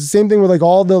Lambos. It's the same thing with like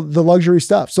all the luxury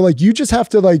stuff. So like you just have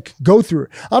to like go through it.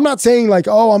 I'm not saying like,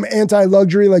 oh, I'm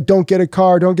anti-luxury. Like don't get a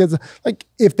car. Don't get like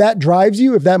if that drives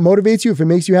you, if that motivates you, if it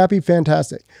makes you happy,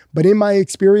 fantastic. But in my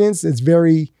experience, it's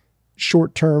very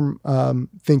short-term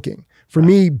thinking. For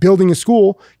me, building a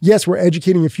school, yes, we're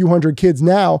educating a few hundred kids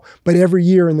now, but every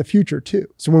year in the future too.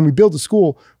 So when we build a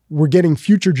school, we're getting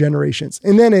future generations.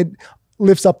 And then it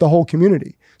lifts up the whole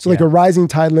community. So like a rising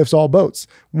tide lifts all boats.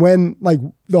 When like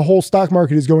the whole stock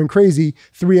market is going crazy,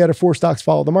 3 out of 4 stocks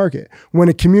follow the market. When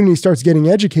a community starts getting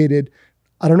educated,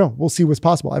 I don't know, we'll see what's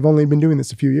possible. I've only been doing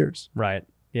this a few years. Right.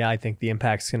 Yeah, I think the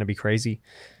impact's going to be crazy.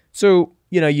 So,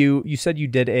 you know, you said you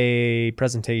did a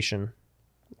presentation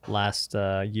last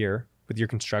year with your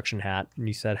construction hat. And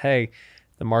you said, hey,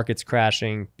 the market's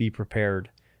crashing, be prepared.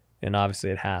 And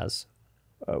obviously it has.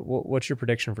 What's your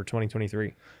prediction for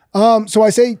 2023? So I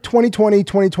say 2020,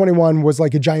 2021 was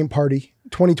like a giant party.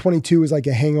 2022 is like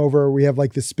a hangover. We have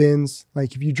like the spins.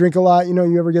 Like if you drink a lot, you know,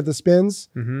 you ever get the spins?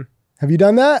 Mm-hmm. Have you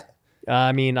done that?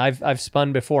 I mean, I've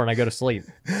spun before and I go to sleep.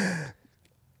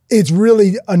 It's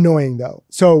really annoying though.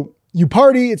 So you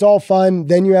party, it's all fun.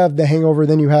 Then you have the hangover.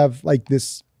 Then you have like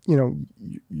this, you know,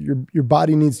 your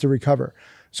body needs to recover.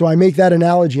 So I make that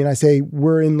analogy and I say,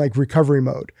 we're in like recovery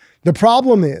mode. The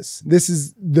problem is, this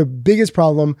is the biggest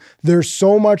problem. There's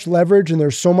so much leverage and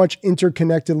there's so much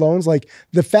interconnected loans. Like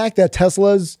the fact that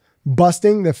Tesla's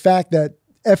busting, the fact that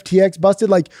FTX busted,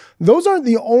 like those aren't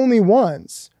the only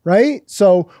ones, right?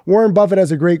 So Warren Buffett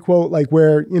has a great quote, like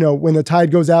where, you know, when the tide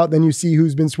goes out, then you see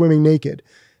who's been swimming naked.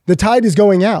 The tide is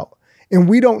going out and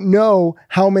we don't know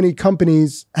how many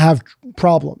companies have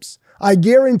problems. I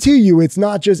guarantee you it's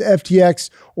not just FTX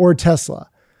or Tesla.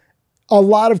 A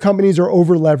lot of companies are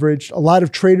over leveraged. A lot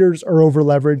of traders are over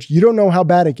leveraged. You don't know how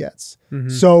bad it gets.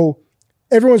 So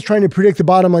everyone's trying to predict the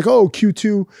bottom, like, oh,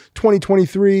 Q2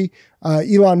 2023.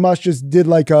 Elon Musk just did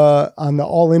like on the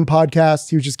All In podcast.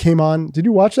 He just came on. Did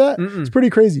you watch that? It's pretty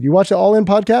crazy. Do you watch the All In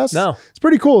podcast? No. It's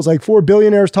pretty cool. It's like 4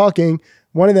 billionaires talking.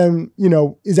 One of them, you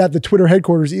know, is at the Twitter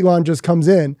headquarters. Elon just comes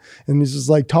in and he's just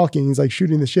like talking. He's like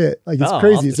shooting the shit. Like it's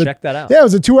crazy. I'll have to check that out. Yeah, it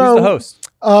was a 2-hour. Who's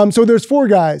the host? So there's 4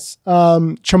 guys.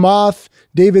 Chamath,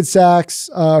 David Sachs,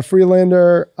 Freeland,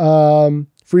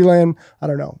 I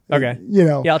don't know. Okay. You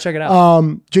know. Yeah, I'll check it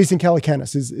out. Jason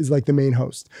Calacanis is like the main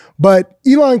host. But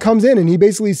Elon comes in and he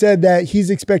basically said that he's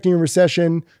expecting a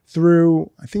recession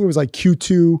through, I think it was like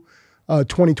Q2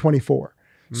 2024.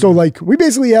 So like we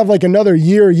basically have like another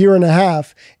year and a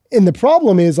half. And the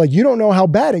problem is like, you don't know how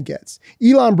bad it gets.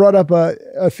 Elon brought up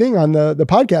a thing on the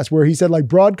podcast where he said like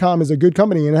Broadcom is a good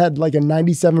company and it had like a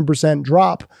 97%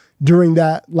 drop during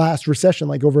that last recession,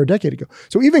 like over a decade ago.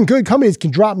 So even good companies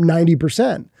can drop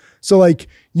 90%. So like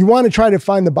you want to try to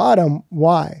find the bottom.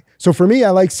 Why? So for me, I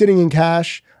like sitting in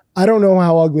cash. I don't know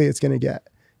how ugly it's going to get.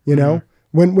 You know,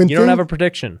 when you don't have a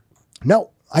prediction. No,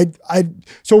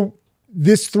 so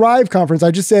this Thrive conference,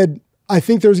 I just said, I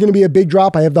think there's going to be a big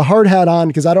drop. I have the hard hat on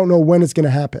because I don't know when it's going to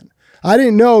happen. I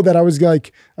didn't know that I was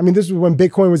like, I mean, this was when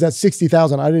Bitcoin was at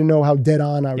 60,000. I didn't know how dead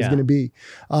on I was going to be.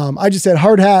 I just said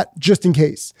hard hat just in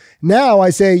case. Now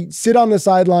I say sit on the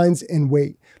sidelines and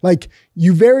wait. Like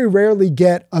you very rarely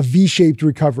get a V-shaped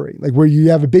recovery, like where you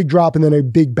have a big drop and then a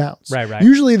big bounce. Right.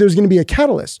 Usually there's going to be a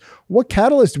catalyst. What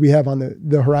catalyst do we have on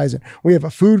the horizon? We have a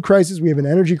food crisis. We have an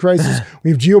energy crisis. We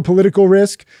have geopolitical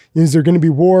risk. Is there going to be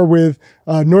war with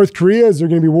North Korea? Is there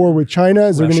going to be war with China?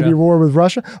 Is there going to be war with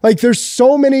Russia? Like there's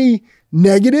so many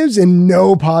negatives and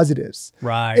no positives.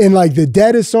 Right. And like the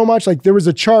debt is so much. Like there was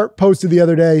a chart posted the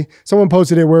other day. Someone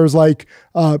posted it where it was like,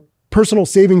 personal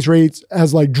savings rates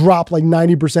has like dropped like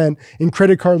 90% and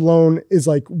credit card loan is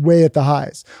like way at the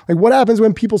highs. Like what happens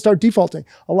when people start defaulting?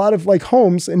 A lot of like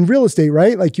homes and real estate,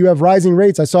 right? Like you have rising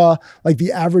rates. I saw like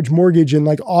the average mortgage in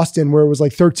like Austin where it was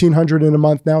like $1,300 in a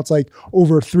month. Now it's like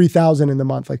over $3,000 in the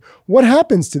month. Like what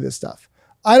happens to this stuff?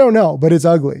 I don't know, but it's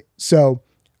ugly. So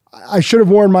I should have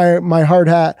worn my hard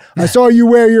hat. I saw you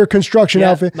wear your construction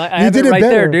outfit. I have it right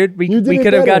there, dude. We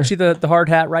could have got you the hard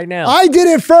hat right now. I did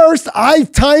it first. I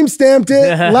time-stamped it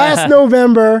last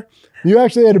November. You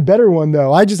actually had a better one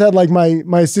though. I just had like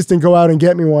my assistant go out and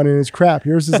get me one and it's crap.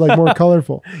 Yours is like more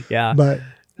colorful. Yeah. But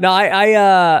no,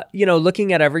 I you know,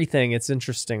 looking at everything, it's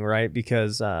interesting, right?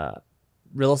 Because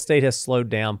real estate has slowed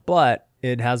down, but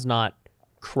it has not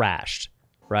crashed,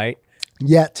 right?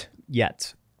 Yet.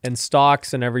 And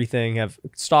stocks and everything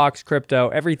stocks, crypto,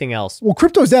 everything else. Well,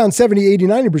 crypto's down 70, 80,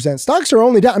 90%. Stocks are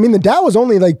only down. I mean, the Dow is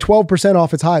only like 12%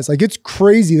 off its highs. Like it's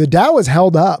crazy. The Dow is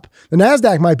held up. The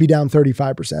NASDAQ might be down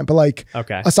 35%, but like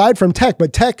aside from tech,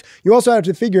 but tech, you also have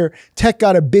to figure tech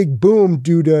got a big boom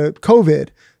due to COVID.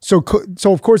 So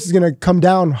of course it's going to come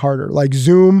down harder, like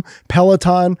Zoom,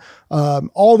 Peloton,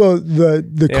 all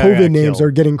the COVID names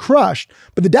are getting crushed,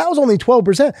 but the Dow is only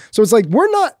 12%. So it's like, we're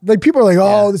not like, people are like,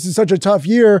 oh, this is such a tough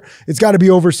year. It's got to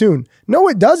be over soon. No,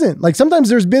 it doesn't. Like sometimes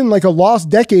there's been like a lost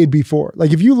decade before.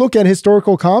 Like if you look at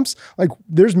historical comps, like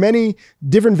there's many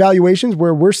different valuations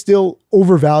where we're still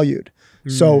overvalued.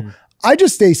 So I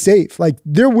just stay safe. Like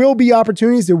there will be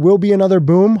opportunities. There will be another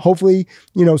boom. Hopefully,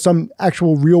 you know, some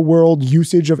actual real world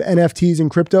usage of NFTs and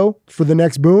crypto for the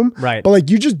next boom. Right. But like,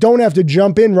 you just don't have to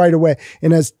jump in right away.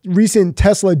 And as recent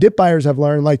Tesla dip buyers have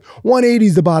learned, like 180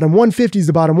 is the bottom, 150 is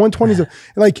the bottom, 120 is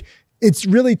like, it's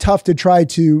really tough to try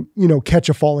to, you know, catch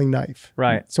a falling knife.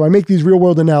 Right. So I make these real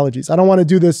world analogies. I don't want to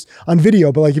do this on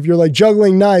video, but like if you're like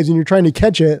juggling knives and you're trying to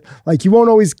catch it, like you won't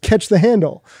always catch the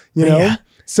handle, you know? Yeah.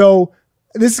 So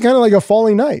this is kind of like a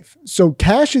falling knife. So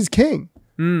cash is king.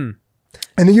 And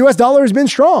the US dollar has been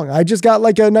strong. I just got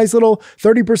like a nice little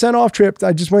 30% off trip.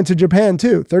 I just went to Japan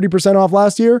too. 30% off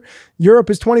last year. Europe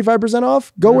is 25%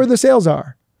 off. Go where the sales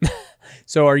are.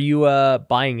 So are you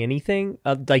buying anything?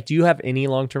 Like, do you have any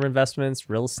long-term investments,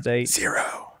 real estate?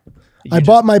 Zero. I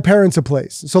bought my parents a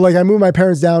place. So like I moved my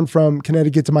parents down from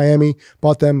Connecticut to Miami,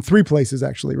 bought them 3 places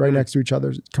actually right next to each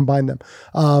other, combined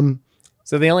them.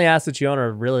 So the only assets you own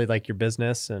are really like your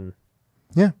business, and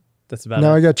Yeah. that's about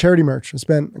Now it. I got charity merch. I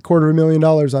spent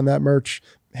 $250,000 on that merch,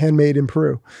 handmade in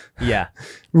Peru. Yeah.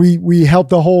 We helped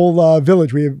the whole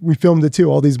village. We filmed it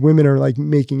too. All these women are like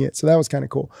making it. So that was kind of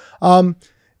cool.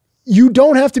 You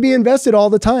don't have to be invested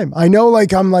all the time. I know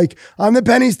I'm the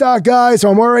penny stock guy, so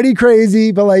I'm already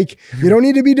crazy, but like you don't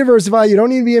need to be diversified. You don't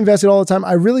need to be invested all the time.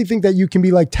 I really think that you can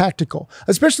be like tactical,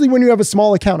 especially when you have a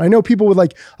small account. I know people with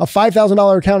like a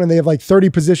 $5,000 account and they have like 30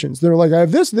 positions. They're like, I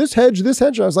have this hedge.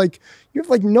 I was like, you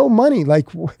have like no money. Like,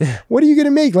 what are you going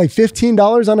to make? Like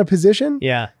 $15 on a position?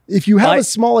 Yeah. If you have a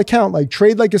small account, like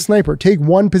trade like a sniper, take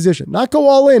one position, not go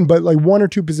all in, but like 1 or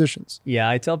 2 positions. Yeah.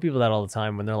 I tell people that all the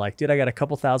time when they're like, dude, I got a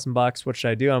couple $1,000. What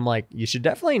should I do? I'm like, you should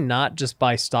definitely not just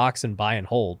buy stocks and buy and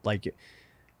hold. Like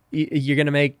you're going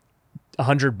to make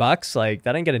 $100. Like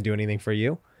that ain't going to do anything for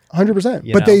you.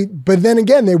 100%. But then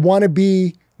again, they want to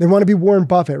be Warren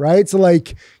Buffett, right? So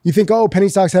like you think, oh, penny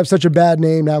stocks have such a bad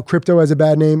name. Now crypto has a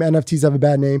bad name. NFTs have a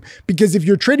bad name because if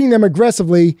you're trading them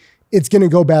aggressively, it's going to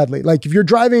go badly. Like if you're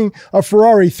driving a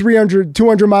Ferrari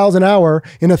 200 miles an hour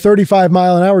in a 35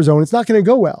 mile an hour zone, it's not going to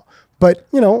go well. But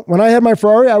when I had my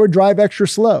Ferrari, I would drive extra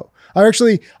slow.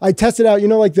 I tested out,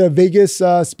 like the Vegas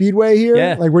Speedway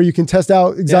here, like where you can test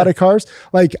out exotic cars.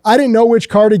 Like I didn't know which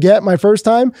car to get my first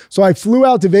time. So I flew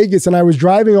out to Vegas and I was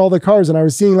driving all the cars and I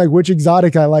was seeing like which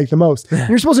exotic I liked the most. And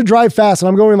you're supposed to drive fast and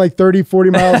I'm going like 30, 40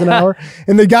 miles an hour.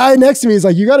 And the guy next to me is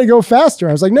like, you got to go faster.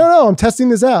 I was like, no, I'm testing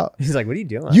this out. He's like, what are you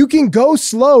doing? You can go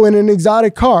slow in an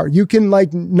exotic car. You can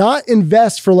like not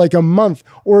invest for like a month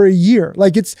or a year.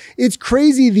 Like it's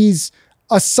crazy, these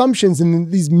assumptions and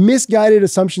these misguided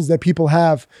assumptions that people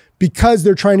have because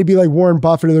they're trying to be like Warren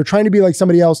Buffett or they're trying to be like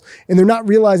somebody else. And they're not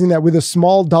realizing that with a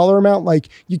small dollar amount, like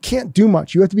you can't do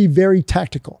much. You have to be very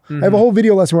tactical. I have a whole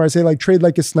video lesson where I say like trade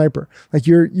like a sniper. Like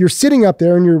you're sitting up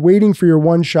there and you're waiting for your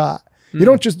one shot. You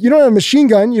don't have a machine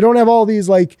gun. You don't have all these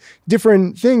like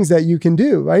different things that you can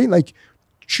do, right? Like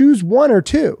choose 1 or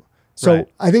 2. So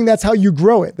I think that's how you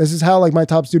grow it. This is how like my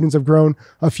top students have grown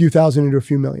a few thousand into a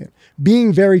few million,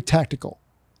 being very tactical.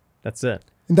 That's it.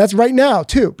 And that's right now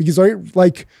too, because I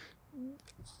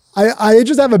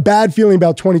just have a bad feeling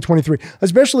about 2023,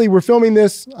 especially we're filming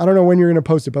this. I don't know when you're going to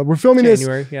post it, but we're filming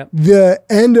January, this the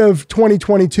end of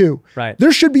 2022. Right.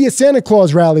 There should be a Santa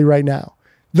Claus rally right now.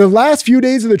 The last few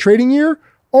days of the trading year,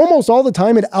 almost all the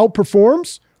time it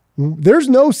outperforms. There's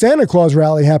no Santa Claus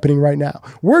rally happening right now.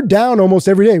 We're down almost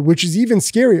every day, which is even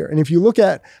scarier. And if you look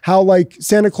at how like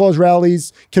Santa Claus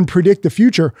rallies can predict the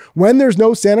future, when there's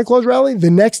no Santa Claus rally, the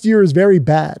next year is very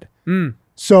bad.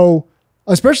 So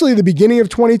especially the beginning of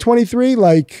 2023,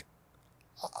 like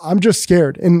I'm just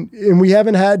scared. And we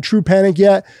haven't had true panic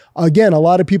yet. Again, a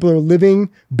lot of people are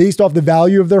living based off the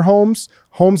value of their homes.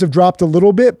 Homes have dropped a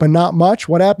little bit, but not much.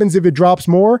 What happens if it drops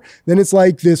more? Then it's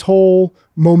like this whole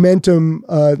momentum,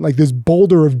 like this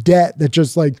boulder of debt that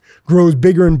just like grows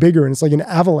bigger and bigger. And it's like an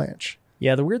avalanche.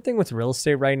 Yeah. The weird thing with real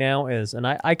estate right now is, and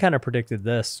I kind of predicted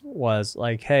this, was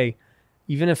like, hey,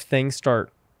 even if things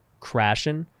start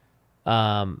crashing,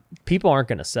 people aren't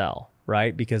going to sell,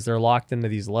 right? Because they're locked into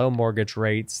these low mortgage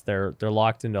rates. They're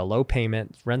locked into a low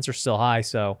payment. Rents are still high.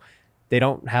 So they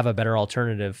don't have a better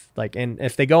alternative. Like, and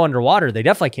if they go underwater, they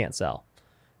definitely can't sell,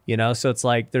 so it's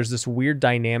like, there's this weird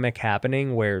dynamic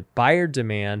happening where buyer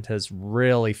demand has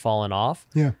really fallen off.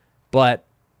 Yeah. But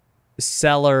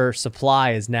seller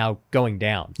supply is now going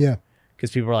down. Yeah.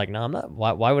 Because people are like, no, I'm not,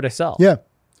 why would I sell? Yeah.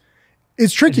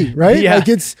 It's tricky, right? Yeah. Like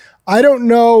I don't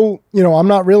know, I'm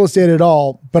not real estate at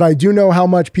all, but I do know how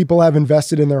much people have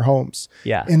invested in their homes.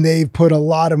 Yeah. And they've put a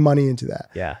lot of money into that.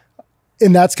 Yeah.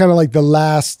 And that's kind of like the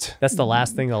last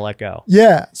thing they'll let go.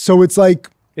 Yeah. So it's like,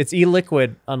 it's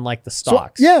illiquid, unlike the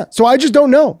stocks. So I just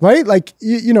don't know, right? Like,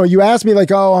 you asked me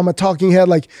like, oh, I'm a talking head.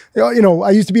 Like,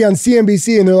 I used to be on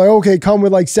CNBC and they're like, okay, come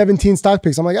with like 17 stock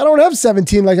picks. I'm like, I don't have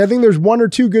 17. Like, I think there's 1 or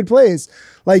 2 good plays.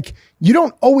 Like, you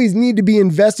don't always need to be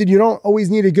invested. You don't always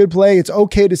need a good play. It's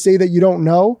okay to say that you don't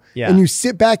know. Yeah. And you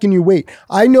sit back and you wait.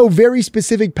 I know very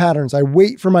specific patterns. I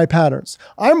wait for my patterns.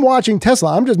 I'm watching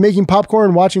Tesla. I'm just making popcorn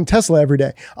and watching Tesla every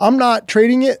day. I'm not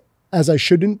trading it as I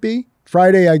shouldn't be.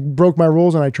 Friday, I broke my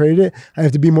rules and I traded it. I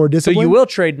have to be more disciplined. So you will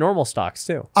trade normal stocks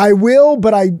too? I will,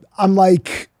 but I'm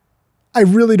like, I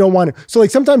really don't want to. So like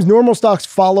sometimes normal stocks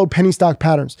follow penny stock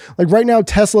patterns. Like right now,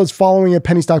 Tesla is following a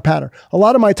penny stock pattern. A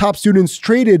lot of my top students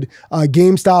traded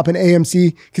GameStop and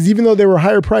AMC because even though they were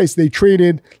higher priced, they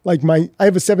traded like I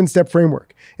have a 7-step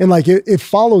framework and like it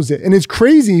follows it. And it's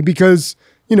crazy because,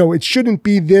 it shouldn't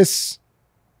be this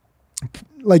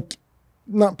like,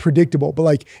 not predictable, but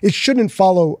like it shouldn't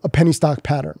follow a penny stock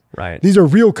pattern. Right. These are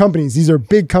real companies. These are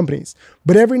big companies,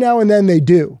 but every now and then they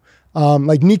do.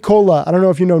 Like Nikola. I don't know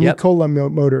if you know Nikola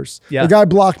Motors. The guy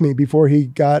blocked me before he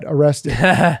got arrested.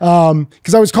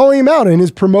 Because I was calling him out, and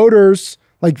his promoters,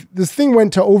 like this thing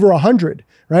went to over 100,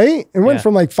 right? It went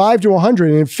from like 5 to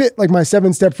 100, and it fit like my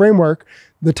 7-step framework.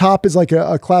 The top is like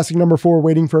a classic number 4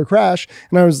 waiting for a crash.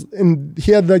 And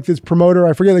he had like this promoter,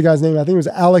 I forget the guy's name. I think it was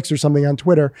Alex or something on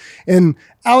Twitter. And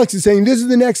Alex is saying, this is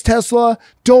the next Tesla.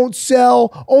 Don't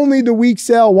sell. Only the weak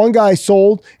sell. One guy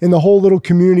sold and the whole little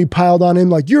community piled on him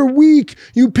like, you're weak.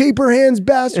 You paper hands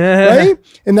bastard. Right?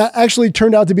 And that actually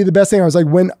turned out to be the best thing. I was like,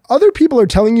 when other people are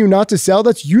telling you not to sell,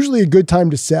 that's usually a good time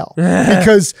to sell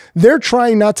because they're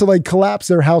trying not to like collapse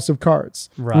their house of cards,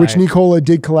 which Nikola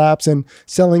did collapse, and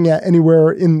selling at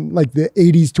anywhere in like the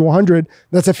 80s to 100,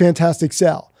 that's a fantastic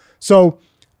sell. So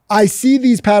I see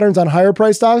these patterns on higher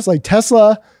price stocks like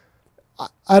Tesla.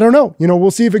 I don't know. We'll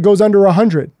see if it goes under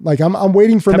 100. Like I'm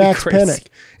waiting for max panic.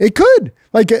 It could.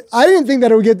 Like I didn't think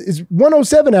that it would get is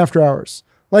 107 after hours.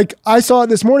 Like I saw it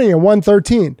this morning at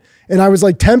 113 and I was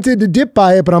like tempted to dip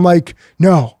by it, but I'm like,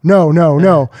 no.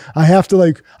 I have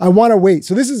to I want to wait.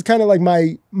 So this is kind of like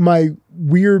my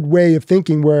weird way of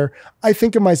thinking where I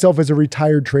think of myself as a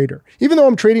retired trader. Even though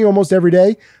I'm trading almost every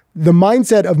day, the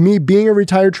mindset of me being a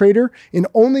retired trader and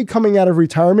only coming out of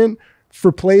retirement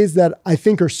for plays that I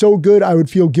think are so good, I would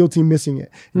feel guilty missing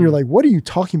it. And you're like, what are you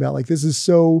talking about? Like, this is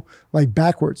so like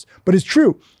backwards, but it's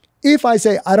true. If I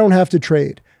say I don't have to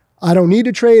trade, I don't need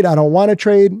to trade, I don't want to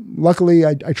trade. Luckily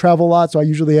I travel a lot. So I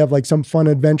usually have like some fun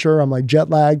adventure. I'm like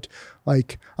jet lagged.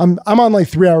 Like I'm on like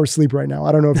 3 hours sleep right now.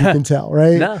 I don't know if you can tell,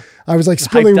 right? No. I was like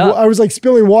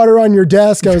spilling water on your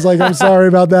desk. I was like, I'm sorry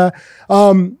about that.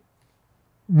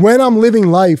 When I'm living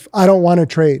life, I don't want to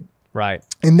trade. Right.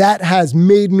 And that has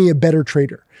made me a better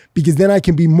trader because then I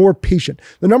can be more patient.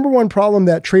 The number one problem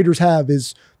that traders have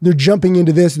is they're jumping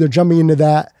into this, they're jumping into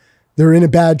that. They're in a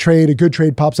bad trade, a good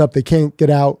trade pops up, they can't get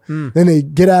out. Then they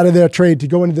get out of their trade to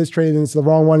go into this trade and it's the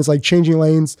wrong one. It's like changing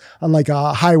lanes on like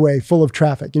a highway full of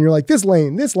traffic. And you're like, this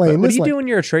lane, this lane, what this do you lane. do when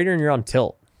you're a trader and you're on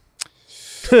tilt?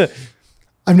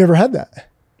 I've never had that.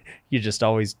 You just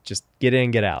always just get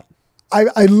in, get out.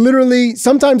 I literally,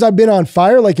 sometimes I've been on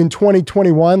fire, like in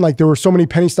 2021, like there were so many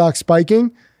penny stocks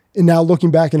spiking. And now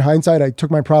looking back in hindsight, I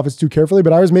took my profits too carefully,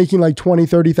 but I was making like 20,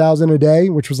 30,000 a day,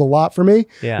 which was a lot for me.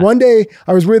 Yeah. One day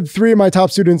I was with 3 of my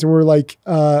top students and we're like,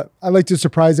 I like to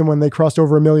surprise them when they crossed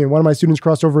over 1 million. One of my students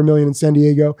crossed over 1 million in San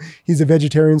Diego. He's a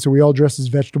vegetarian, so we all dress as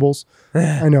vegetables.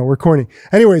 I know, we're corny.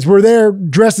 Anyways, we're there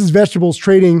dressed as vegetables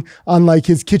trading on like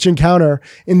his kitchen counter.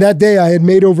 And that day I had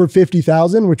made over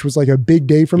 50,000, which was like a big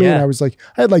day for me. Yeah. And I was like,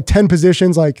 I had like 10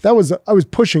 positions. Like I was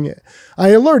pushing it. I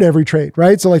alert every trade,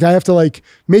 right? So like I have to like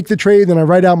make the trade, then I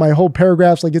write out my whole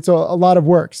paragraphs. Like it's a lot of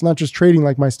work. It's not just trading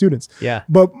like my students. Yeah.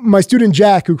 But my student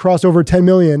Jack, who crossed over 10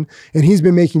 million and he's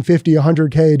been making 50,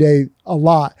 100K a day, a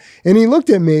lot. And he looked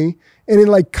at me and in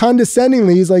like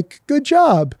condescendingly, he's like, good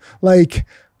job. Like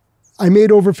I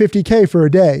made over 50K for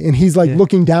a day. And he's like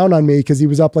looking down on me because he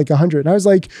was up like 100. And I was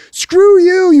like, screw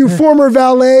you, you former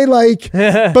valet. Like,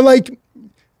 but like,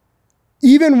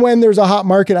 even when there's a hot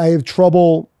market, I have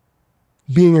trouble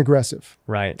being aggressive.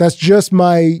 Right. That's just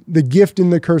the gift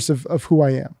and the curse of who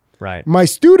I am. Right. My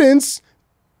students,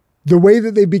 the way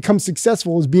that they become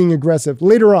successful is being aggressive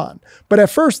later on. But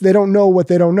at first they don't know what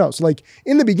they don't know. So like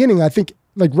in the beginning, I think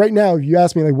like right now, if you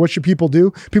ask me like, what should people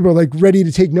do? People are like ready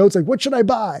to take notes. Like, what should I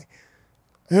buy?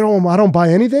 I don't buy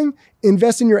anything.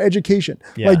 Invest in your education.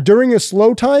 Yeah. Like during a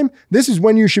slow time, this is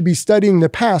when you should be studying the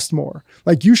past more.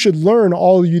 Like you should learn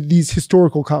all these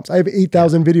historical comps. I have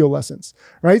 8,000 video lessons,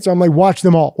 right? So I'm like, watch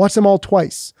them all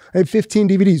twice. I have 15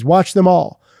 DVDs, watch them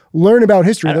all. Learn about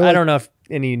history. I don't know if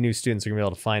any new students are gonna be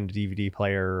able to find a DVD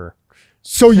player.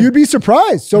 So you'd be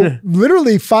surprised. So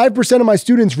literally 5% of my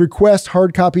students request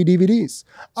hard copy DVDs.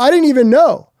 I didn't even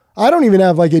know. I don't even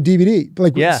have like a DVD.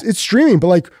 Like it's streaming, but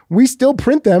like we still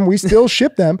print them. We still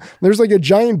ship them. There's like a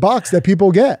giant box that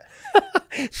people get.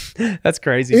 That's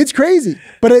crazy. It's crazy.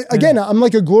 But again, I'm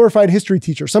like a glorified history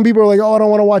teacher. Some people are like, oh, I don't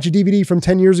want to watch a DVD from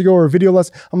 10 years ago or a video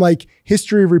lesson. I'm like,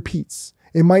 history repeats.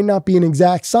 It might not be an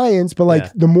exact science, but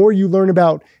like the more you learn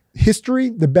about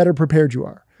history, the better prepared you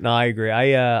are. No, I agree.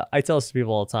 I tell this to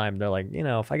people all the time. They're like,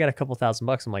 if I got a couple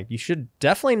 $1,000, I'm like, you should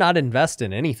definitely not invest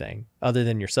in anything other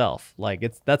than yourself. Like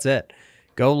that's it.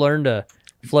 Go learn to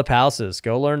flip houses.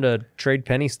 Go learn to trade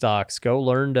penny stocks. Go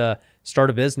learn to start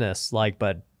a business. Like,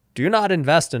 but do not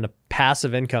invest in a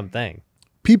passive income thing.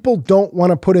 People don't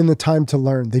want to put in the time to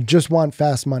learn. They just want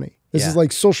fast money. This is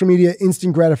like social media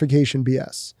instant gratification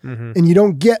BS. And you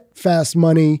don't get fast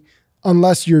money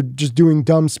unless you're just doing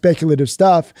dumb speculative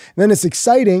stuff. And then it's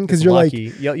exciting because you're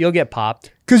lucky. like, you'll get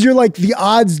popped. because you're like, the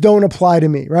odds don't apply to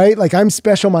me, right? Like I'm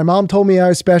special. My mom told me I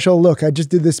was special. Look, I just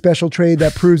did this special trade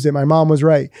that proves it. My mom was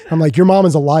right. I'm like, your mom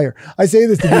is a liar. I say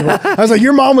this to people. I was like,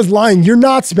 your mom was lying. You're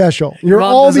not special. You're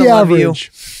all the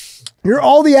average. You're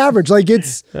all the average. Like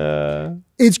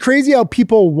it's crazy how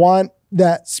people want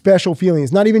that special feeling.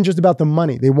 It's not even just about the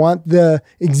money. They want the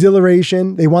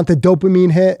exhilaration. They want the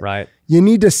dopamine hit. Right. You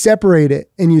need to separate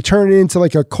it and you turn it into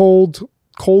like a cold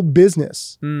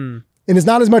business. And it's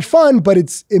not as much fun, but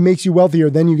it makes you wealthier.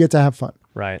 Then you get to have fun.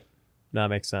 Right. That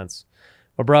makes sense.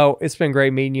 Well, bro, it's been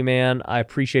great meeting you, man. I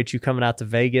appreciate you coming out to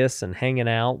Vegas and hanging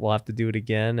out. We'll have to do it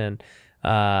again. And,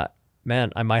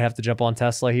 man, I might have to jump on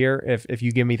Tesla here if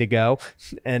you give me the go,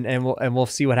 and we'll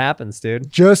see what happens, dude.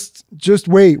 Just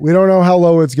wait. We don't know how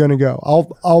low it's gonna go.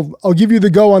 I'll give you the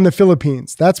go on the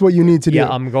Philippines. That's what you need to do. Yeah,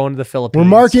 I'm going to the Philippines. We're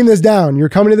marking this down. You're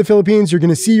coming to the Philippines. You're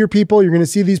gonna see your people. You're gonna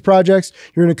see these projects.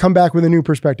 You're gonna come back with a new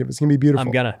perspective. It's gonna be beautiful.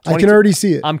 I can already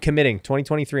see it. I'm committing.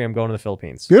 2023. I'm going to the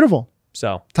Philippines. Beautiful.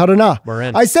 So Tara, we're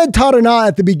in. I said Tara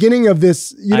at the beginning of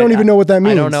this. You don't even know what that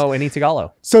means. I don't know any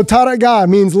Tagalog. So Tara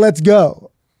means let's go.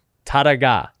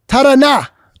 Taraga.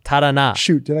 Tarana.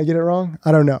 Shoot, did I get it wrong?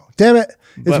 I don't know. Damn it.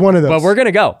 It's one of those. But we're going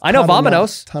to go. I know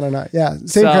Vamonos. Tarana. Yeah,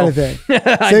 same kind of thing.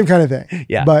 Same kind of thing.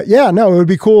 Yeah. But yeah, no, it would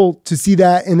be cool to see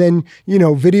that and then,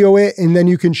 video it and then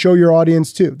you can show your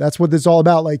audience too. That's what this is all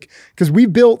about. Like, because we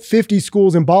built 50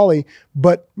 schools in Bali,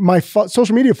 but my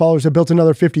social media followers have built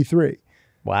another 53.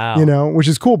 Wow. Which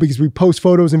is cool because we post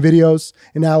photos and videos.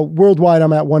 And now worldwide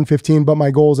I'm at 115, but my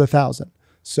goal is 1,000.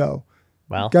 So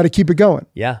got to keep it going.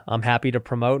 Yeah, I'm happy to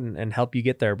promote and help you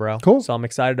get there, bro. Cool. So I'm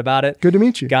excited about it. Good to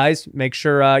meet you. Guys, make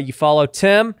sure you follow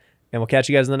Tim, and we'll catch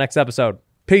you guys in the next episode.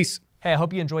 Peace. Hey, I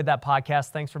hope you enjoyed that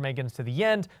podcast. Thanks for making it to the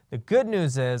end. The good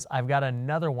news is I've got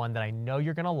another one that I know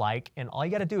you're going to like, and all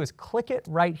you got to do is click it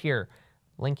right here.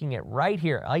 Linking it right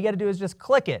here. All you got to do is just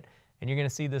click it, and you're going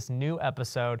to see this new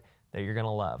episode that you're going to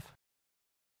love.